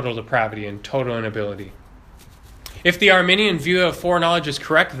on total depravity and total inability. If the Arminian view of foreknowledge is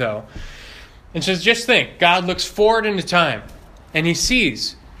correct, though, and so just think, God looks forward into time, and he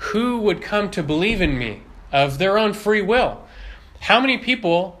sees who would come to believe in me of their own free will. How many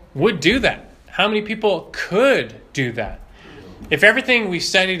people would do that? How many people could do that? If everything we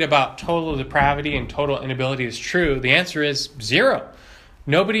studied about total depravity and total inability is true, the answer is 0.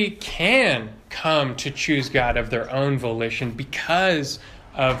 Nobody can come to choose God of their own volition because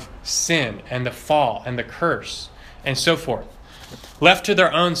of sin and the fall and the curse and so forth. Left to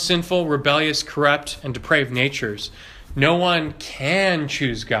their own sinful, rebellious, corrupt, and depraved natures, no one can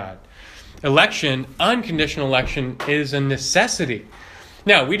choose God. Election, unconditional election, is a necessity.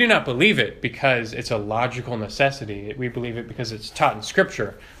 Now, we do not believe it because it's a logical necessity. We believe it because it's taught in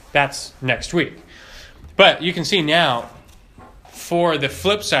Scripture. That's next week. But you can see now, for the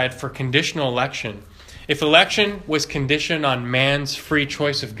flip side, for conditional election, if election was conditioned on man's free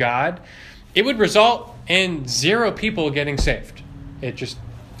choice of God, it would result in 0 people getting saved. It just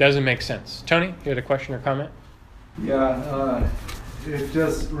doesn't make sense. Tony, you had a question or comment? Yeah, it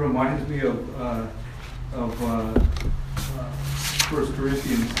just reminds me of 1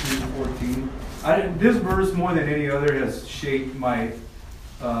 Corinthians 3:14. This verse, more than any other, has shaped my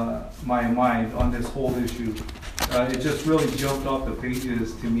mind on this whole issue. It just really jumped off the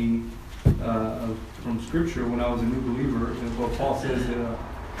pages to me from Scripture when I was a new believer. And what Paul says that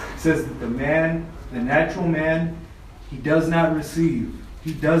the natural man, he doesn't receive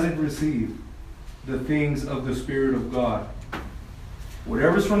the things of the Spirit of God.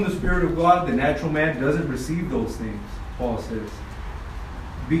 Whatever's from the Spirit of God, the natural man doesn't receive those things, Paul says,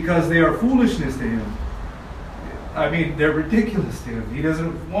 because they are foolishness to him. I mean, they're ridiculous to him. He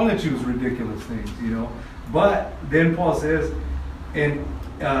doesn't want to choose ridiculous things, But then Paul says, and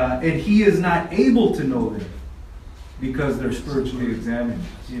he is not able to know them because they're spiritually examined.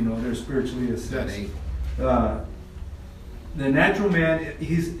 They're spiritually assessed. The natural man,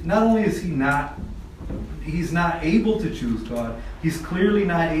 he's not able to choose God. He's clearly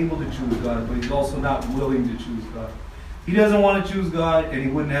not able to choose God, but he's also not willing to choose God. He doesn't want to choose God, and he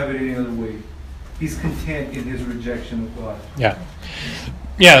wouldn't have it any other way. He's content in his rejection of God.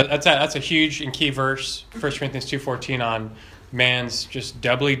 Yeah, that's a huge and key verse, 1 Corinthians 2:14, on man's just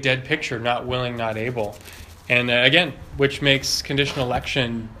doubly dead picture, not willing, not able. And again, which makes conditional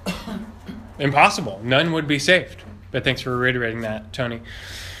election impossible. None would be saved. But thanks for reiterating that, Tony.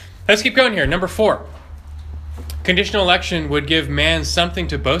 Let's keep going here. Number 4. Conditional election would give man something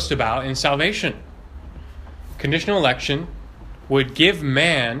to boast about in salvation. conditional election would give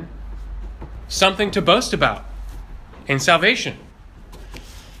man something to boast about in salvation.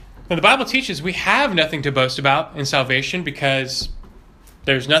 Now, the Bible teaches we have nothing to boast about in salvation because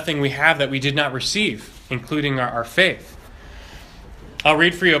there's nothing we have that we did not receive, including our faith. I'll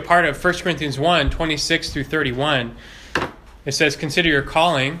read for you a part of 1 Corinthians 1, 26 through 31. It says, "Consider your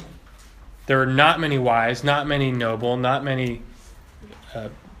calling. There are not many wise, not many noble, not many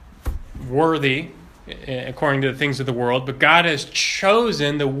worthy, according to the things of the world. But God has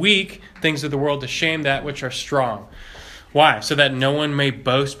chosen the weak things of the world to shame that which are strong." Why? So that no one may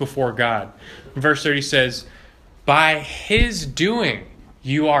boast before God. Verse 30 says, "By his doing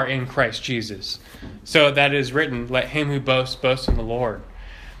you are in Christ Jesus." So that is written, "Let him who boasts, boast in the Lord."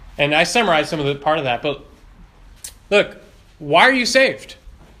 And I summarized some of the part of that. But look, why are you saved?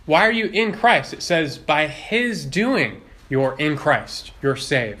 Why are you in Christ? It says, by his doing you're in Christ. You're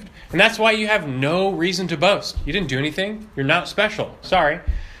saved. And that's why you have no reason to boast. You didn't do anything. You're not special. Sorry.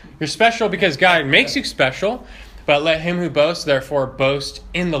 You're special because God makes you special. But let him who boasts, therefore, boast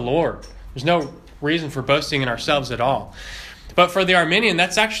in the Lord. There's no reason for boasting in ourselves at all. But for the Arminian,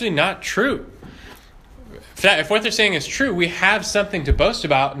 that's actually not true. If what they're saying is true, we have something to boast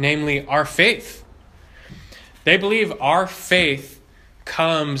about, namely our faith. They believe our faith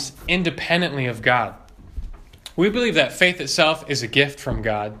comes independently of God. We believe that faith itself is a gift from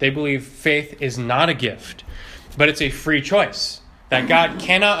God. They believe faith is not a gift, but it's a free choice that God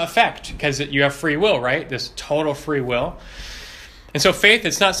cannot affect because you have free will, right? This total free will. And so faith,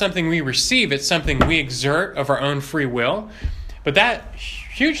 it's not something we receive, it's something we exert of our own free will. But that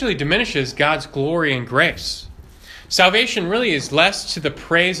hugely diminishes God's glory and grace. Salvation really is less to the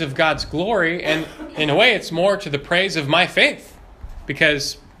praise of God's glory, and in a way it's more to the praise of my faith,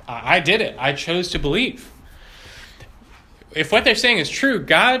 because I did it. I chose to believe. If what they're saying is true,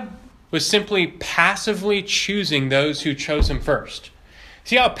 God was simply passively choosing those who chose him first.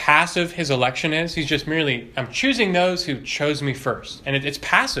 See how passive his election is? He's just merely, I'm choosing those who chose me first. And it's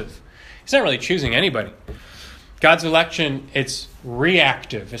passive. He's not really choosing anybody. God's election, it's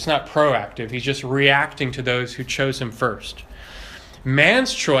reactive. It's not proactive. He's just reacting to those who chose him first.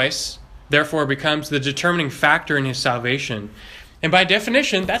 Man's choice, therefore, becomes the determining factor in his salvation. And by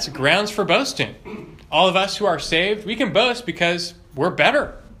definition, that's grounds for boasting. All of us who are saved, we can boast because we're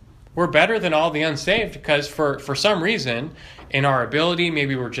better. We're better than all the unsaved because for some reason, in our ability,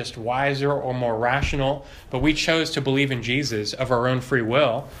 maybe we're just wiser or more rational, but we chose to believe in Jesus of our own free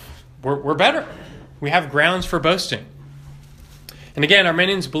will. We're better. We have grounds for boasting. And again,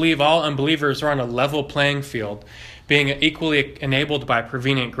 Arminians believe all unbelievers are on a level playing field, being equally enabled by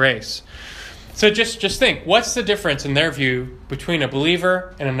prevenient grace. So just think, what's the difference in their view between a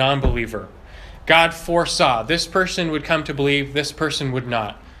believer and a non-believer? God foresaw this person would come to believe, this person would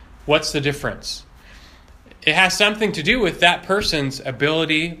not. What's the difference? It has something to do with that person's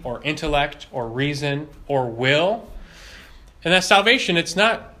ability or intellect or reason or will. And that salvation, it's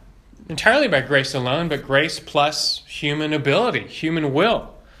not entirely by grace alone, but grace plus human ability, human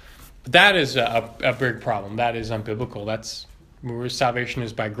will. But that is a big problem. That is unbiblical. That's where salvation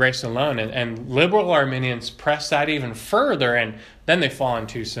is by grace alone. And liberal Arminians press that even further, and then they fall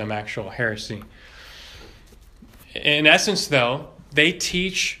into some actual heresy. In essence, though, they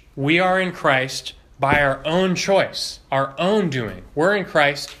teach we are in Christ by our own choice, our own doing. We're in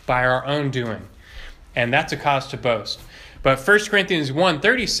Christ by our own doing. And that's a cause to boast. But 1 Corinthians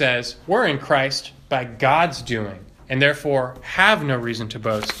 1:30 says we're in Christ by God's doing, and therefore have no reason to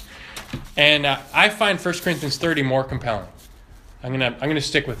boast. And I find 1 Corinthians 30 more compelling. I'm gonna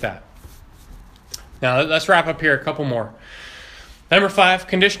stick with that. Now let's wrap up here a couple more. Number 5,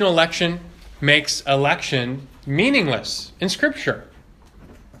 conditional election makes election meaningless in Scripture.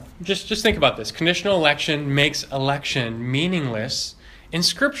 Just think about this. Conditional election makes election meaningless in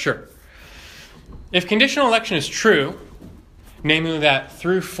Scripture. If conditional election is true, namely that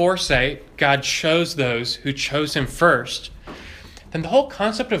through foresight, God chose those who chose him first, then the whole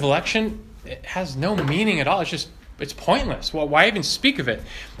concept of election, it has no meaning at all. It's pointless. Well, why even speak of it?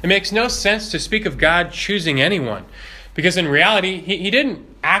 It makes no sense to speak of God choosing anyone, because in reality, he didn't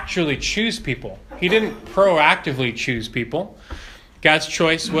actually choose people. He didn't proactively choose people. God's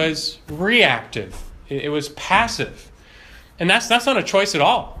choice was reactive. It was passive. And that's not a choice at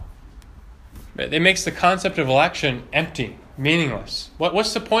all. It makes the concept of election empty, meaningless.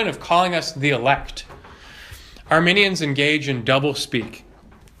 What's the point of calling us the elect? Arminians engage in doublespeak.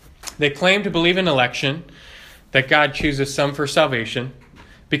 They claim to believe in election, that God chooses some for salvation,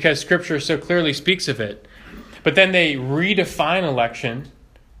 because Scripture so clearly speaks of it. But then they redefine election,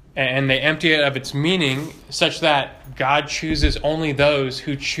 and they empty it of its meaning such that God chooses only those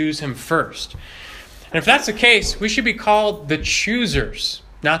who choose him first. And if that's the case, we should be called the choosers,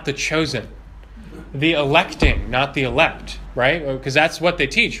 not the chosen. The electing, not the elect, right? Because that's what they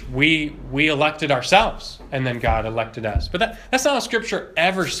teach. We elected ourselves, and then God elected us. But that's not how Scripture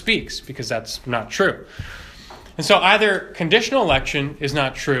ever speaks, because that's not true. And so either conditional election is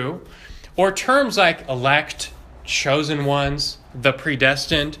not true, or terms like elect, chosen ones, the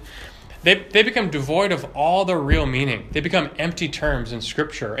predestined, they become devoid of all their real meaning. They become empty terms in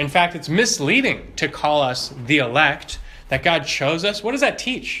Scripture. In fact, it's misleading to call us the elect, that God chose us. What does that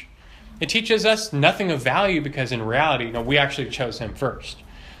teach? It teaches us nothing of value, because in reality, we actually chose him first.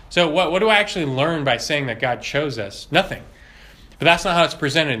 So what do I actually learn by saying that God chose us? Nothing. But that's not how it's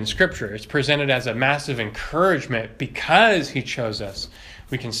presented in Scripture. It's presented as a massive encouragement. Because he chose us,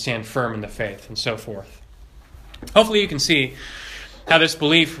 we can stand firm in the faith, and so forth. Hopefully you can see how this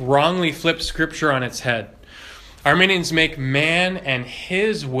belief wrongly flips Scripture on its head. Arminians make man and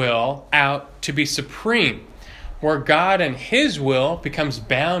his will out to be supreme, where God and his will becomes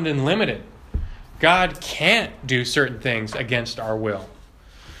bound and limited. God can't do certain things against our will.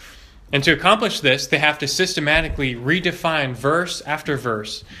 And to accomplish this, they have to systematically redefine verse after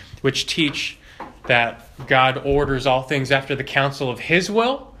verse, which teach that God orders all things after the counsel of his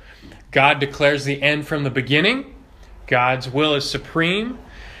will. God declares the end from the beginning. God's will is supreme.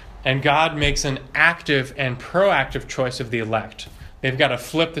 And God makes an active and proactive choice of the elect. They've got to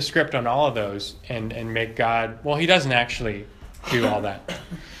flip the script on all of those and make God, well, he doesn't actually do all that.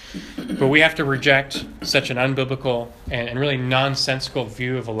 But we have to reject such an unbiblical and really nonsensical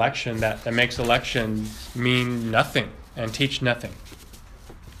view of election that makes election mean nothing and teach nothing.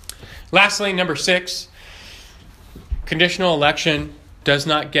 Lastly, number 6, conditional election does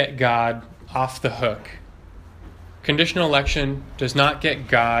not get God off the hook. Conditional election does not get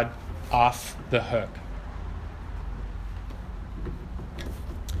God off the hook.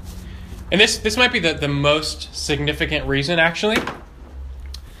 And this might be the most significant reason, actually.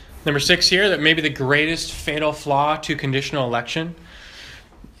 Number 6 here, that may be the greatest fatal flaw to conditional election.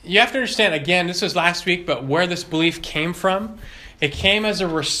 You have to understand, again, this was last week, but where this belief came from, it came as a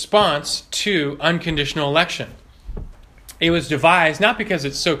response to unconditional election. It was devised not because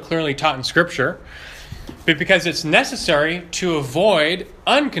it's so clearly taught in Scripture, but because it's necessary to avoid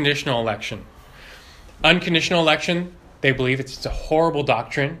unconditional election. Unconditional election, they believe it's a horrible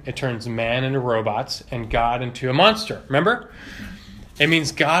doctrine. It turns man into robots and God into a monster. Remember? It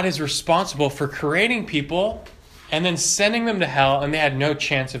means God is responsible for creating people and then sending them to hell, and they had no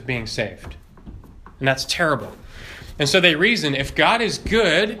chance of being saved. And that's terrible. And so they reason, if God is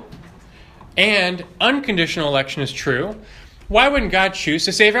good and unconditional election is true, why wouldn't God choose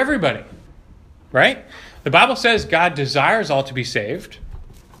to save everybody? Right? The Bible says God desires all to be saved.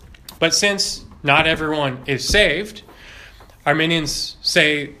 But since not everyone is saved, Arminians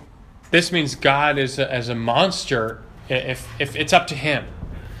say this means God is as a monster if it's up to him.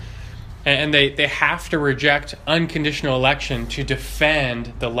 And they have to reject unconditional election to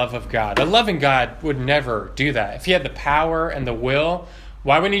defend the love of God. A loving God would never do that. If he had the power and the will,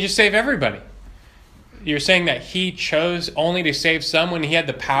 why wouldn't he just save everybody? You're saying that he chose only to save some when he had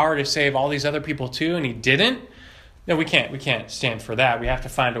the power to save all these other people too, and he didn't? No, we can't stand for that. We have to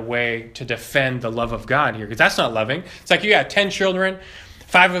find a way to defend the love of God here, because that's not loving. It's like you got 10 children,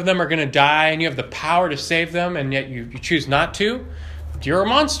 5 of them are going to die, and you have the power to save them, and yet you choose not to. You're a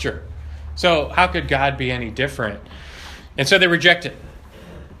monster. So how could God be any different? And so they reject it.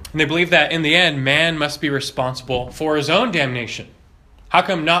 And they believe that in the end, man must be responsible for his own damnation. How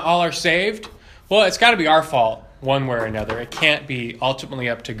come not all are saved? Well, it's got to be our fault one way or another. It can't be ultimately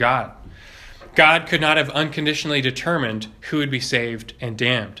up to God. God could not have unconditionally determined who would be saved and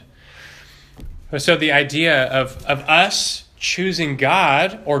damned. So the idea of us choosing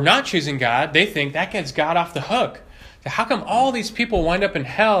God or not choosing God, they think that gets God off the hook. So how come all these people wind up in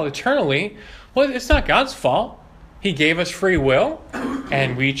hell eternally? Well, it's not God's fault. He gave us free will,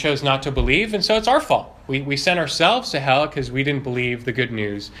 and we chose not to believe, and so it's our fault. We sent ourselves to hell because we didn't believe the good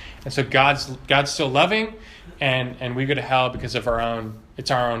news. And so God's still loving, and we go to hell because of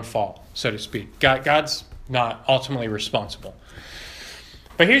it's our own fault, so to speak. God's not ultimately responsible.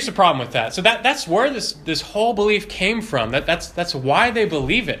 But here's the problem with that. So that's where this whole belief came from. That's why they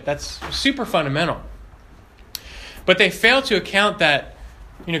believe it. That's super fundamental. But they fail to account that,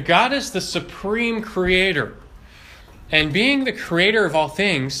 God is the supreme creator. And being the creator of all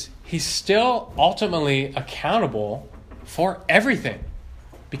things, he's still ultimately accountable for everything,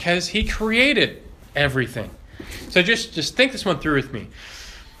 because he created everything. So just think this one through with me.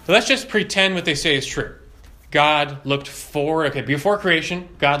 So let's just pretend what they say is true. God looked forward, before creation,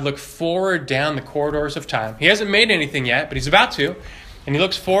 God looked forward down the corridors of time. He hasn't made anything yet, but he's about to. And he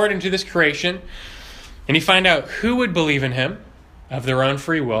looks forward into this creation. And he'd find out who would believe in him of their own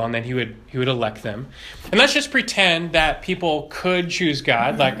free will, and then he would elect them. And let's just pretend that people could choose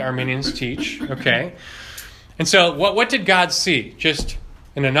God, like Arminians teach, okay? And so what did God see? Just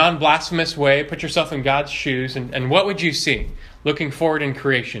in a non-blasphemous way, put yourself in God's shoes, and what would you see looking forward in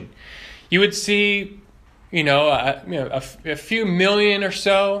creation? You would see, a few million or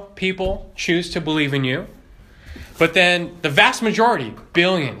so people choose to believe in you. But then the vast majority,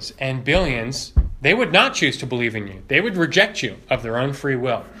 billions and billions, they would not choose to believe in you. They would reject you of their own free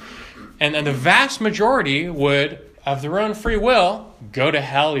will. And then the vast majority would, of their own free will, go to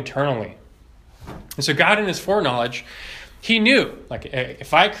hell eternally. And so God in his foreknowledge, he knew, like,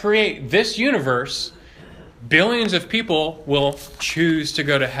 if I create this universe, billions of people will choose to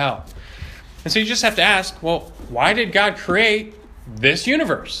go to hell. And so you just have to ask, well, why did God create this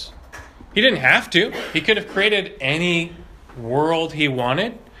universe? He didn't have to. He could have created any world he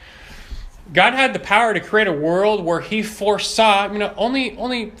wanted. God had the power to create a world where he foresaw,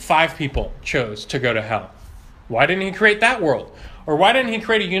 only 5 people chose to go to hell. Why didn't he create that world? Or why didn't he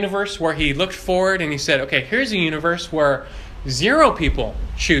create a universe where he looked forward and he said, okay, here's a universe where 0 people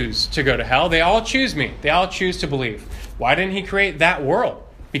choose to go to hell. They all choose me. They all choose to believe. Why didn't he create that world?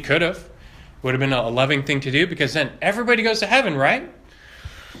 He could have. It would have been a loving thing to do, because then everybody goes to heaven, right?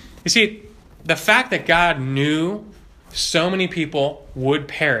 You see, the fact that God knew so many people would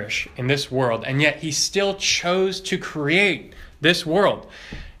perish in this world, and yet he still chose to create this world,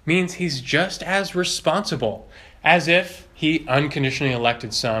 means he's just as responsible as if he unconditionally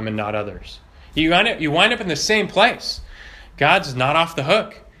elected some and not others. You wind up in the same place. God's not off the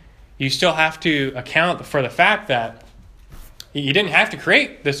hook. You still have to account for the fact that he didn't have to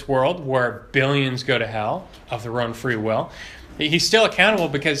create this world where billions go to hell of their own free will. He's still accountable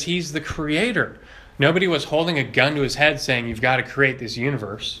because he's the creator. Nobody was holding a gun to his head saying, you've got to create this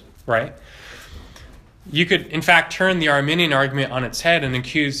universe, right? You could, in fact, turn the Arminian argument on its head and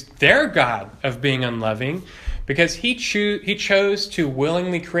accuse their God of being unloving because he chose to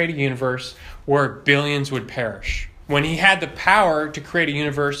willingly create a universe where billions would perish, when he had the power to create a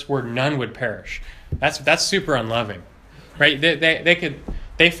universe where none would perish. That's super unloving, right?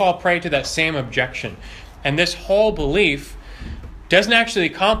 They fall prey to that same objection. And this whole belief doesn't actually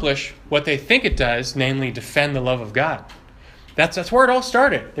accomplish what they think it does, namely defend the love of God. That's where it all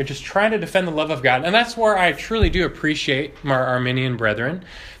started. They're just trying to defend the love of God. And that's where I truly do appreciate my Arminian brethren.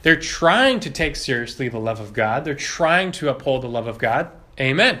 They're trying to take seriously the love of God. They're trying to uphold the love of God.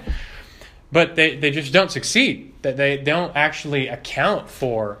 Amen. But they just don't succeed. That they don't actually account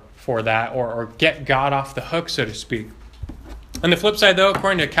for that or get God off the hook, so to speak. On the flip side, though,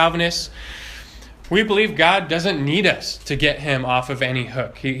 according to Calvinists, we believe God doesn't need us to get him off of any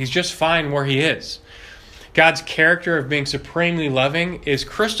hook. He's just fine where he is. God's character of being supremely loving is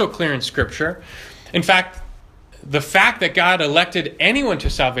crystal clear in Scripture. In fact, the fact that God elected anyone to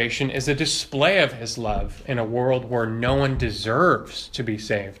salvation is a display of his love in a world where no one deserves to be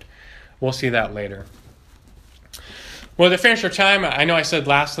saved. We'll see that later. Well, to finish our time, I know I said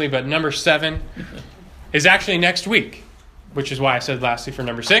lastly, but number 7 is actually next week, which is why I said lastly for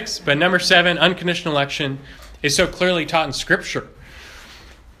number 6. But number 7, unconditional election, is so clearly taught in Scripture.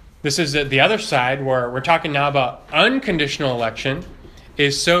 This is the other side where we're talking now about unconditional election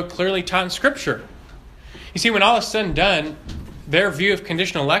is so clearly taught in Scripture. You see, when all is said and done, their view of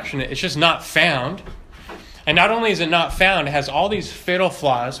conditional election, it's just not found. And not only is it not found, it has all these fatal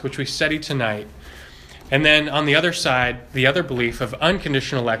flaws, which we study tonight. And then on the other side, the other belief of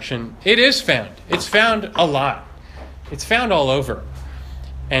unconditional election, it is found. It's found a lot. It's found all over.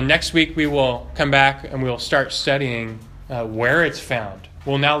 And next week we will come back and we'll start studying where it's found.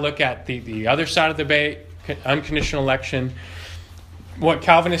 We'll now look at the other side of the debate, unconditional election, what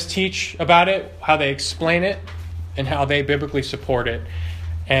Calvinists teach about it, how they explain it, and how they biblically support it.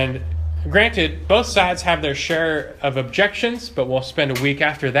 And granted, both sides have their share of objections, but we'll spend a week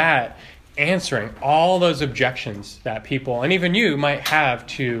after that answering all those objections that people, and even you, might have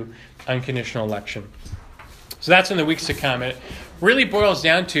to unconditional election. So that's in the weeks to come. It really boils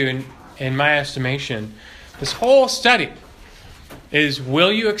down to, in my estimation, this whole study is,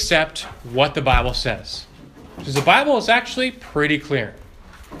 will you accept what the Bible says? Because the Bible is actually pretty clear.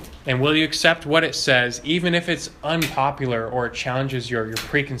 And will you accept what it says, even if it's unpopular or it challenges your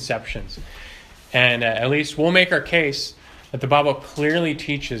preconceptions? And at least we'll make our case that the Bible clearly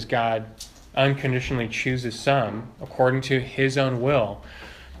teaches God unconditionally chooses some according to his own will.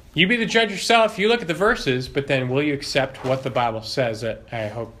 You be the judge yourself. You look at the verses, but then will you accept what the Bible says? I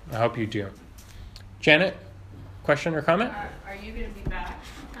hope you do. Janet, question or comment? Are you going to be back?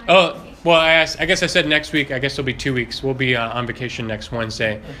 Oh, well, I guess I said next week. I guess it'll be 2 weeks. We'll be on vacation next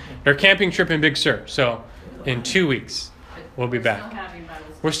Wednesday. Our camping trip in Big Sur. So in 2 weeks, we'll be back.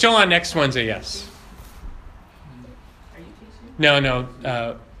 We're still on next Wednesday, yes. Are you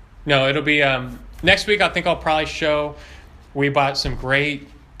teaching? No, it'll be next week. I think I'll probably show. We bought some great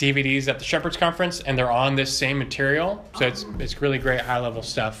DVDs at the Shepherd's Conference, and they're on this same material. So it's really great high-level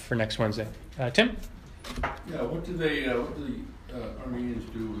stuff for next Wednesday. Tim? Yeah, what do the Armenians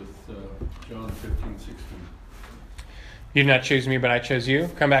do with John 15:16? You did not choose me, but I chose you.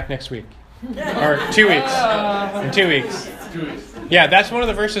 Come back next week. Or 2 weeks. In 2 weeks. 2 weeks. Yeah, that's one of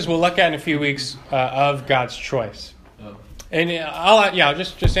the verses we'll look at in a few weeks of God's choice. Oh. And I'll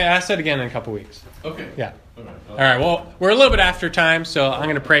just ask that again in a couple weeks. Okay. Yeah. All right. All right, well, we're a little bit after time, so I'm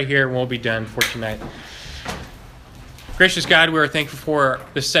going to pray here and we'll be done for tonight. Gracious God, we are thankful for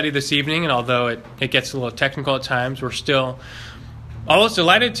the study this evening, and although it gets a little technical at times, we're still almost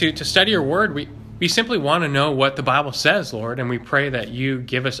delighted to study your word. We simply want to know what the Bible says, Lord, and we pray that you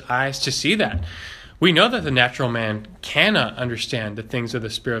give us eyes to see that. We know that the natural man cannot understand the things of the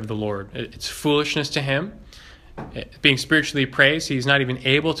Spirit of the Lord. It's foolishness to him. Being spiritually praised, he's not even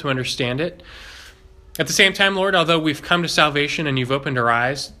able to understand it. At the same time, Lord, although we've come to salvation and you've opened our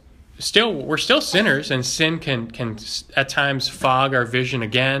eyes, we're still sinners, and sin can at times fog our vision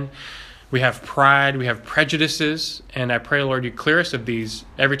again. We have pride, we have prejudices, and I pray, Lord, you clear us of these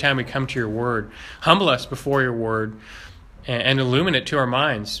every time we come to your word. Humble us before your word and illumine it to our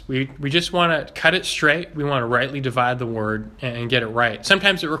minds. We just want to cut it straight. We want to rightly divide the word and get it right.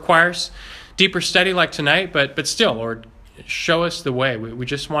 Sometimes it requires deeper study like tonight, but still, Lord, show us the way. We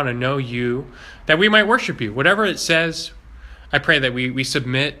just want to know you, that we might worship you. Whatever it says, I pray that we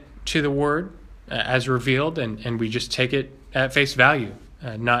submit to the word as revealed, and we just take it at face value,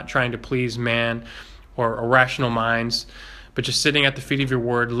 not trying to please man or irrational minds, but just sitting at the feet of your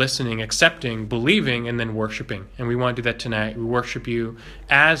word, listening, accepting, believing, and then worshiping. And we want to do that tonight. We worship you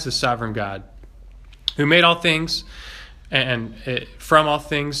as the sovereign God who made all things, and from all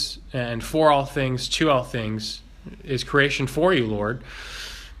things, and for all things, to all things, is creation for you, Lord.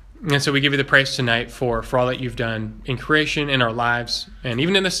 And so we give you the praise tonight for all that you've done in creation, in our lives, and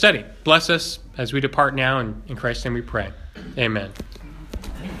even in the study. Bless us as we depart now, and in Christ's name we pray. Amen.